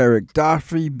Chambers, Eric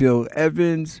Doffrey, Bill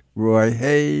Evans, Roy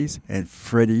Hayes, and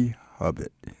Freddie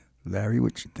Hubbard. Larry,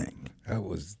 what you think? That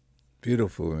was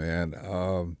beautiful, man.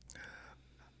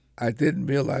 I didn't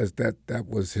realize that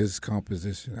was his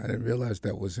composition. I didn't realize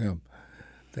that was him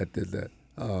that did that.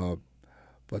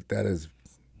 But that is,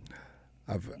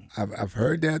 I've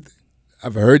heard that.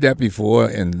 I've heard that before,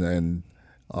 and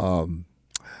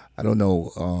I don't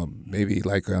know, maybe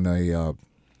like on a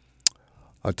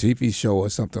TV show or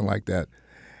something like that,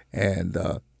 and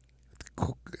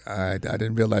I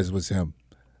didn't realize it was him.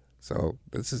 So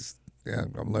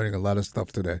I'm learning a lot of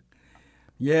stuff today.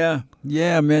 Yeah,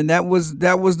 man, that was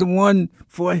the one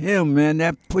for him, man.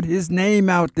 That put his name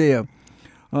out there.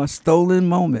 Stolen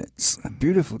Moments, a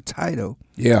beautiful title.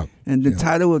 Yeah. And the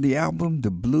title of the album,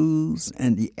 The Blues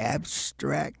and the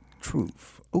Abstract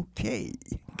Truth. Okay,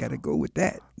 gotta go with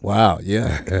that. Wow,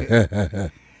 yeah.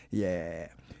 Yeah.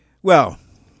 Well,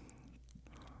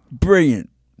 brilliant.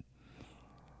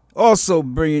 Also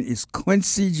brilliant is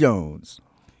Quincy Jones.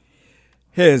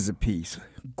 Here's a piece.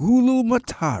 Gulu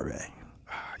Matare.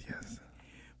 Ah, yes.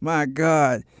 My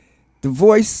God. The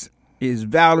voice is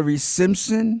Valerie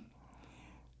Simpson.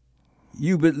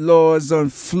 Hubert Laws on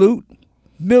flute,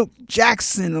 Milt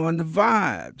Jackson on the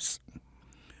vibes,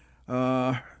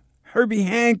 Herbie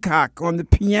Hancock on the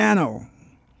piano,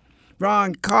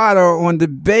 Ron Carter on the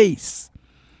bass,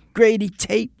 Grady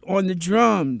Tate on the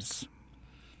drums,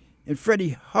 and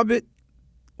Freddie Hubbard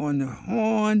on the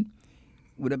horn,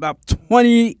 with about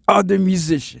 20 other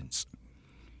musicians.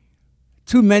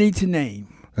 Too many to name.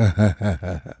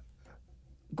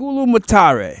 Gulu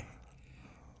Matare.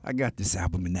 I got this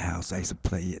album in the house. I used to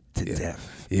play it to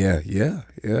death. Yeah.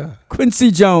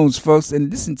 Quincy Jones, folks, and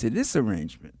listen to this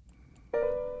arrangement.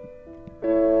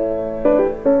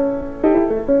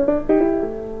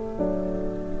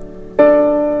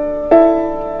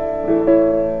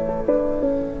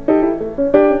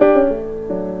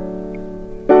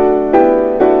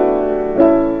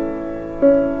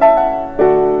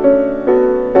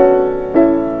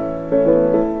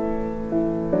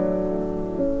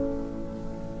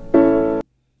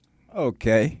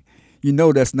 Okay. You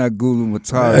know that's not Gulu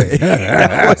Matare.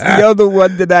 That was the other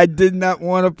one that I did not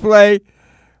want to play.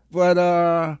 But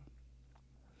I'll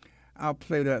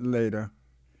play that later.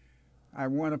 I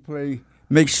want to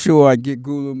make sure I get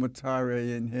Gulu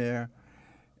Matare in here.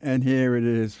 And here it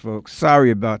is, folks.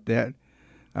 Sorry about that.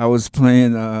 I was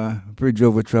playing Bridge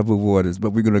Over Troubled Waters,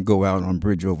 but we're going to go out on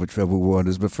Bridge Over Troubled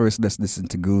Waters. But first, let's listen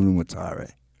to Gulu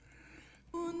Matare.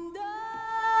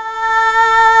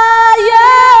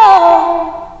 Yeah.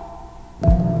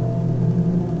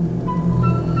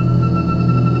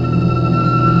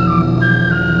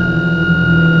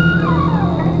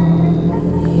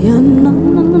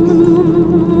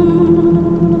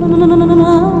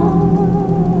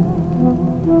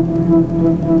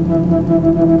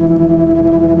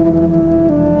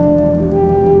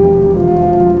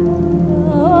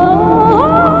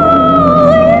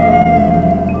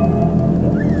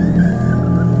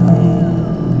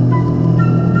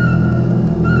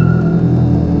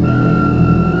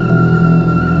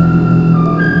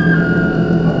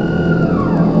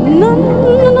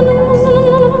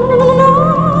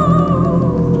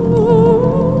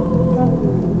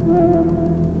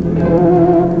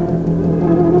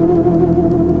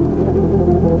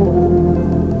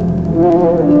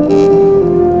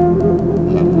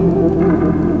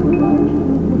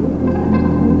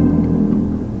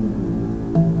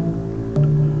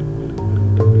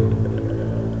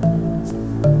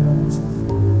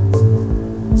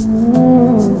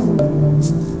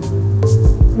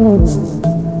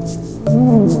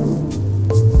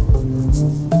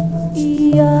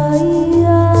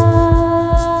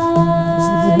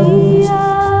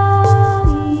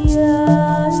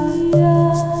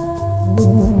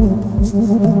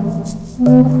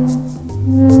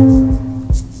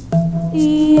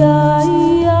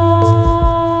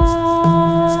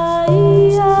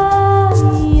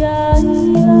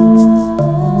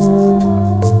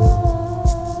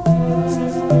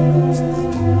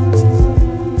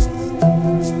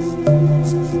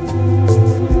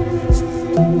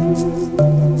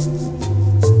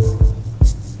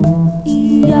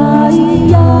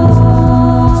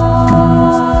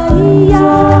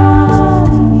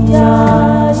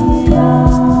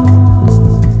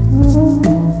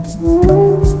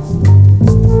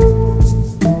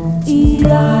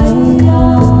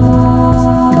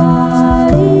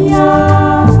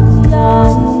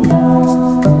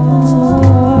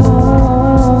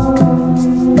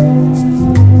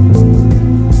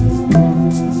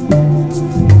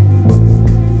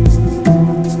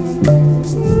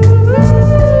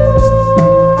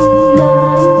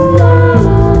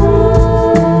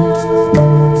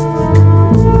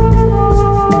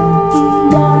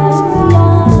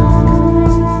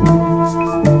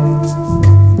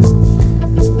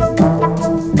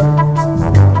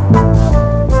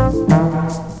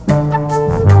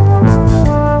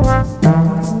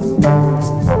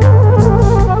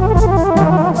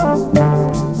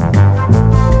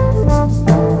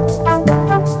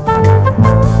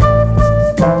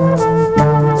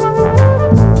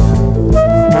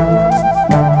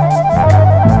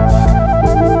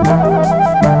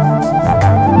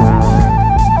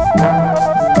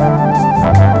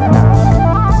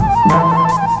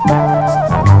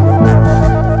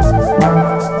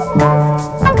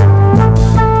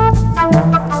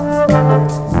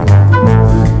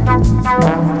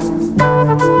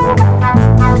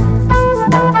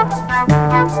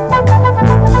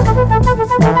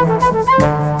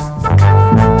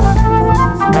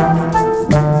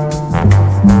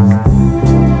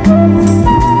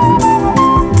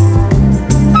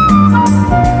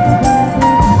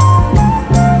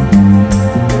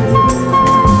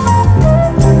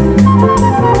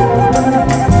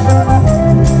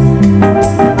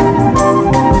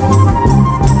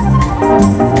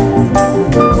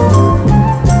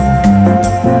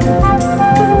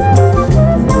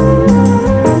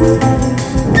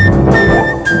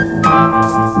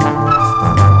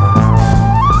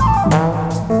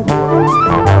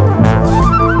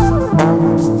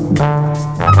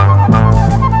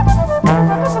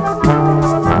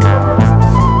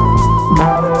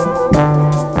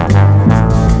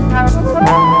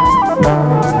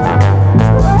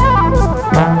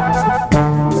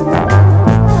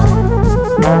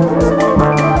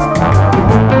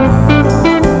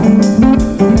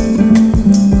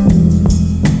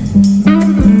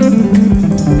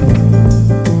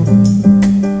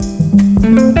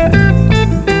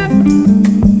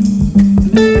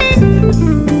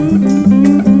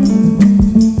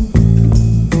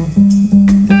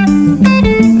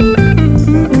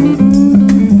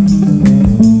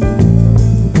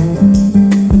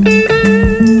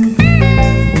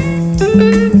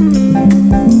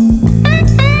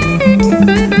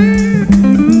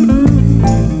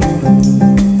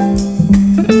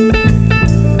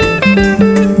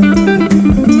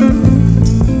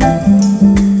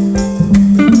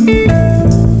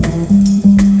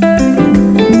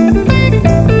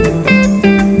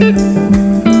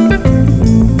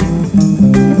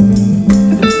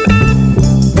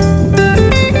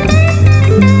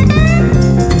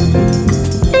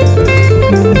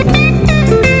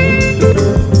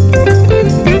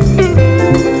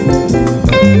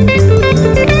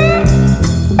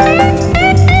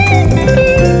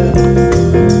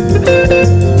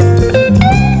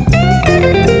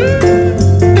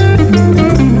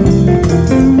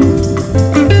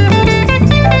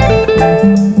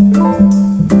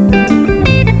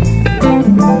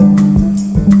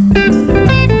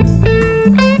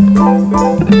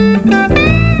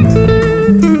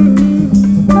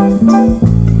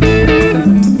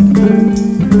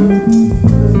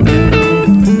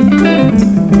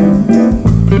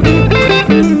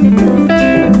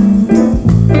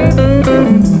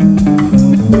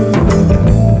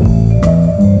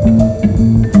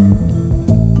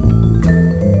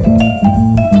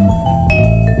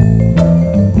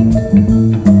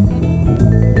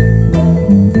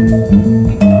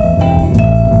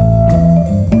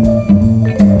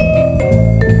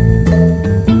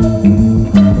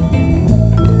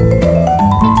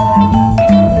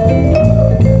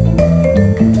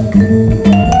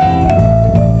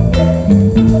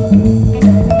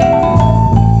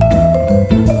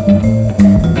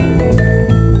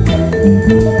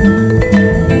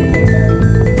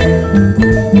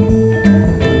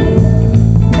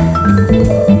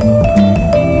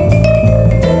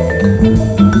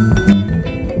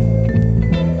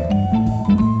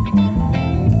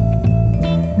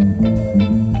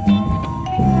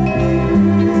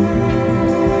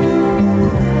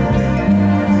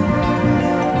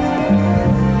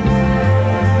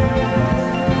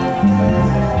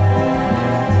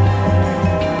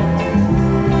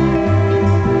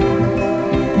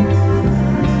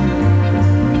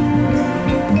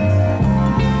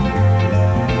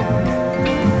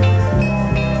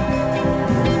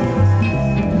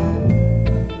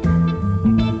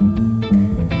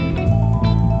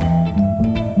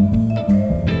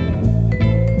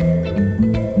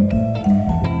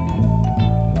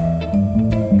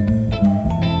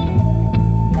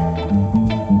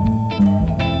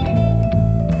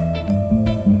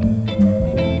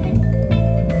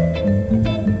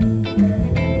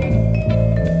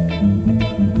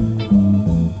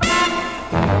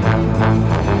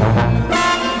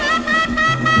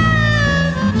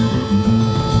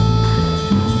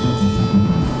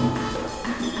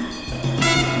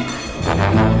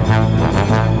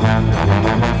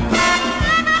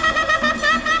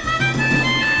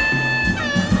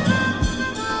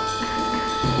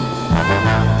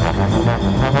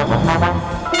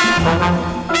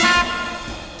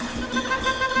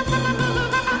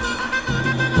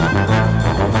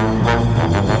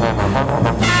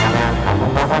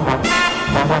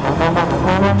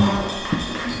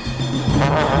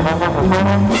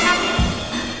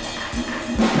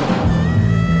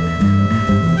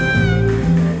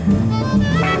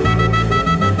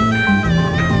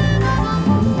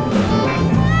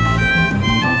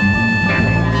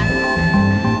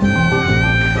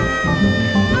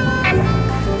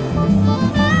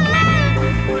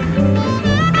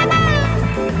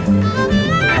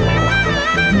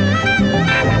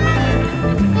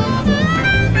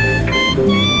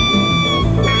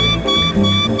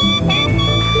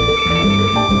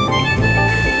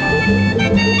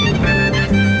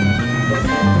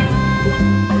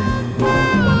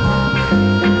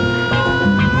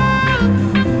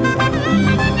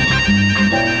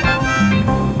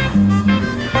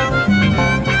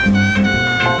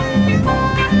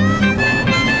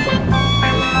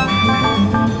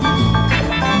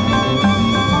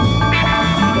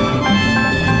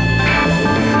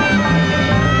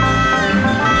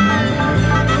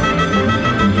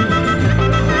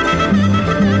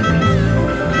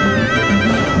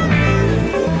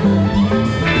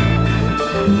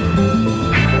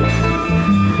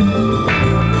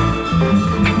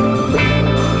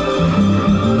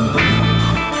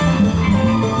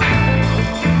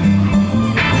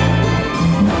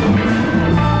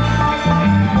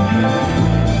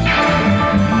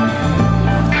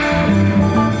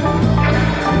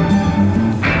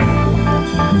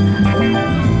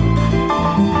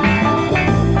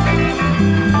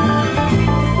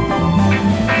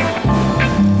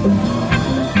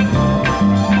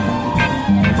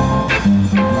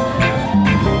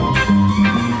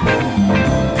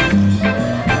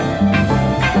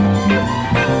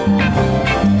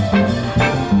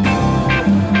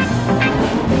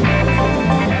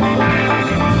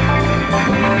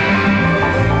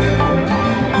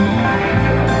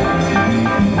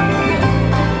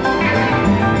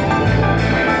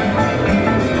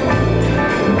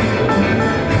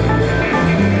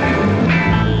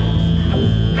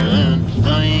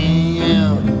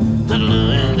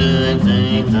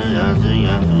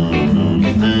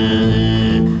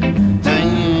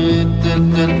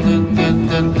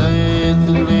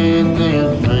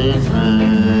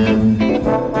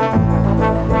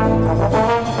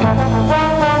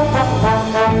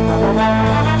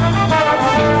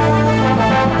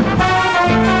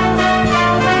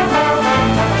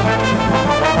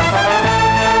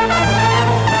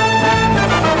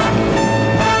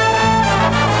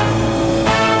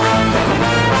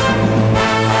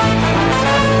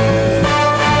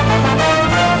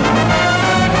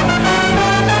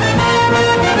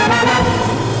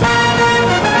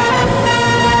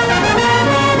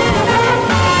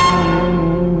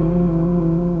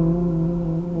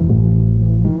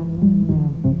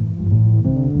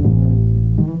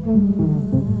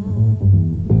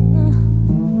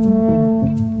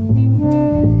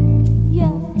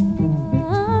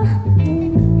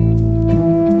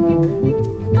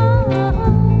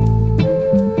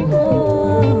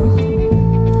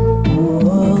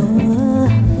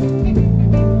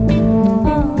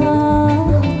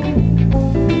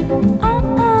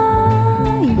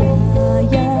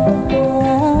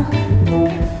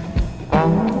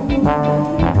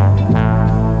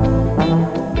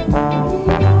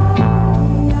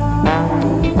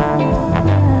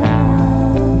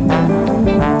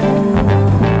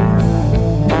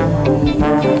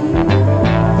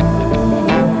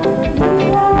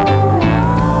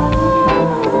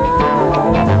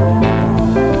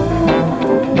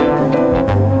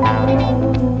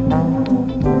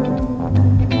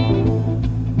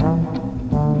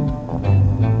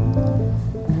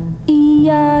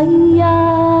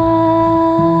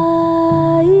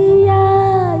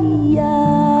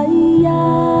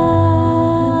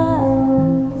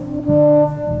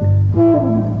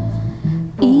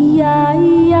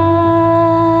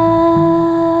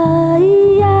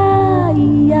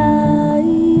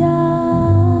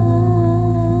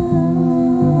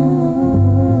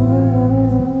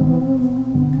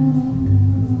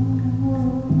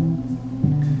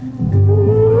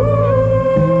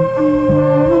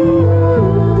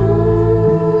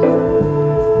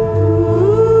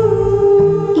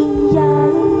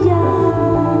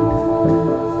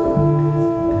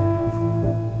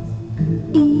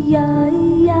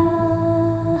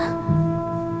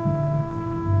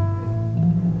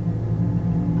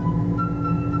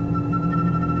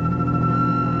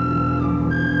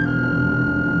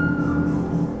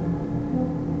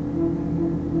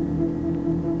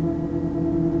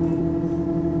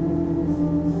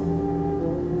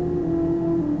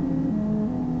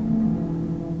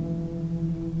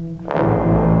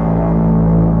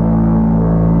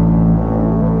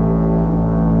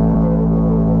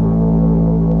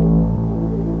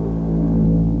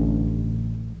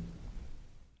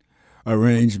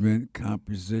 arrangement,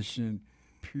 composition,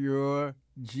 pure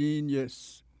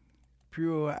genius,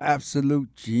 pure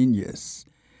absolute genius.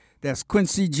 That's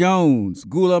Quincy Jones,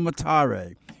 Gula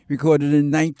Matare, recorded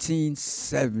in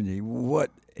 1970.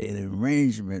 What an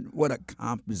arrangement, what a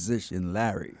composition,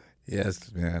 Larry.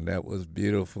 Yes, man, that was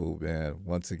beautiful, man.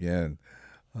 Once again,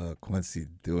 Quincy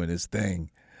doing his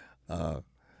thing.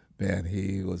 Man,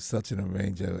 he was such an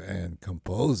arranger and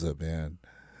composer, man,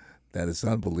 that it's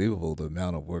unbelievable the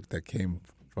amount of work that came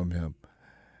from him,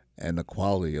 and the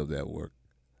quality of that work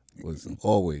was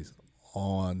always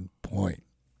on point.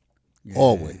 Yeah.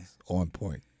 Always on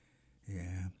point.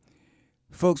 Yeah.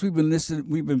 Folks, we've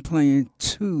been playing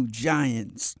two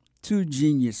giants, two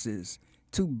geniuses,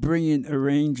 two brilliant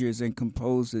arrangers and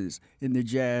composers in the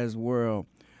jazz world.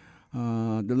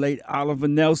 The late Oliver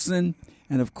Nelson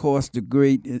and, of course, the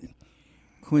great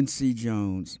Quincy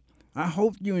Jones. I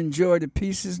hope you enjoyed the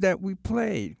pieces that we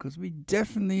played, because we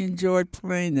definitely enjoyed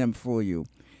playing them for you.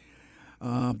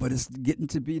 But it's getting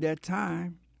to be that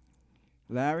time.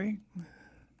 Larry?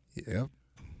 Yep.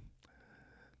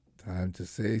 Time to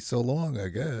say so long, I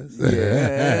guess.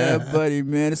 Yeah, buddy,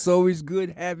 man. It's always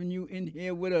good having you in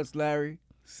here with us, Larry.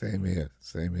 Same here.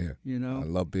 You know? I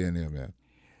love being here, man.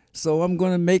 So I'm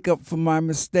going to make up for my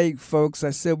mistake, folks.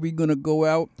 I said we're going to go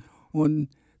out on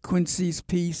Quincy's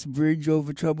piece, Bridge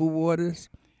Over Troubled Waters,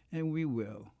 and we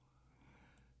will.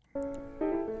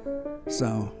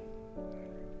 So,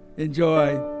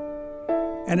 enjoy.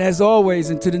 And as always,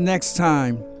 until the next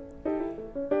time,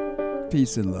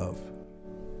 peace and love.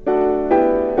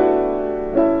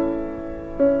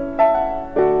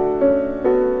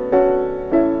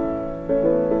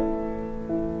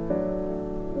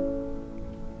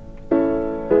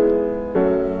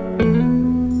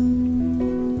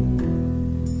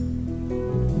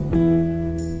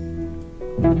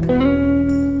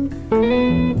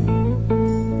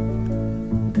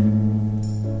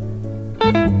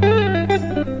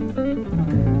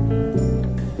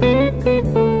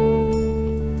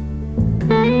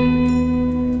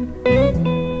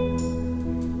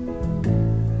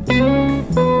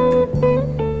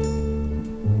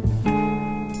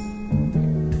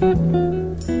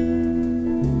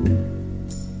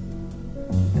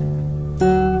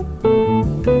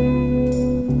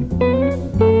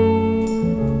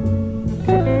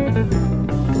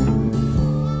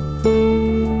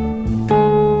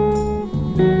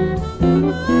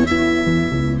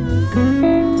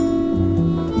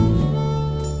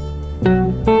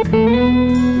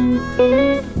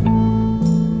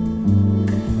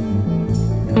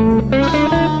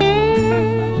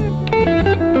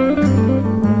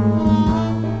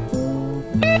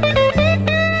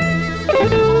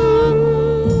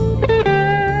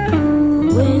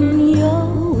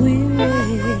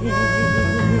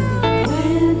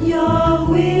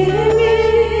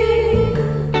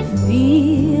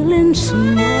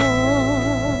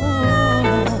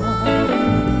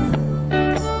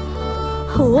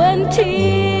 When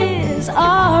tears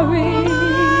are in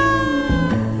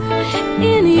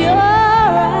your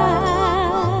eyes,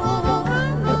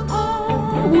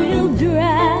 I will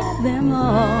dry them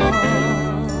all.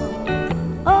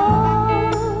 Oh,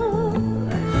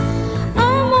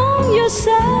 I'm on your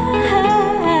side.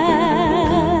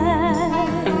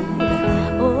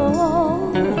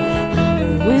 Oh,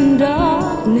 when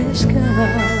darkness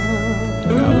comes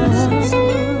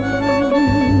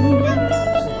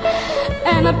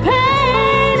and the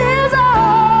pain is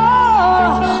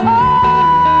all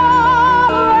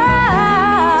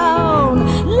around,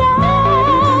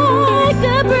 like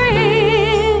a bridge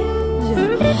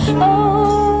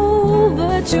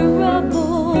over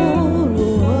troubled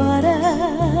water.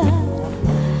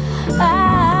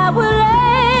 I will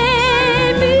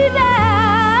lay me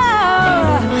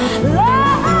down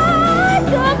like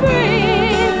a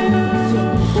bridge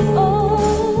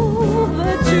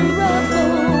over troubled.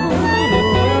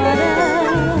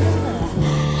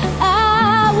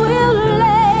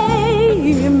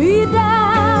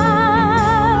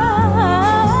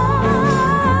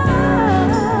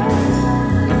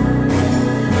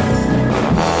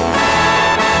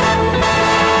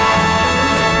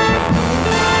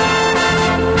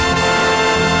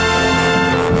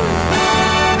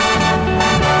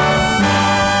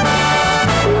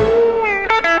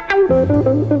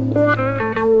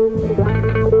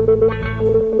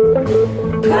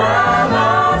 Come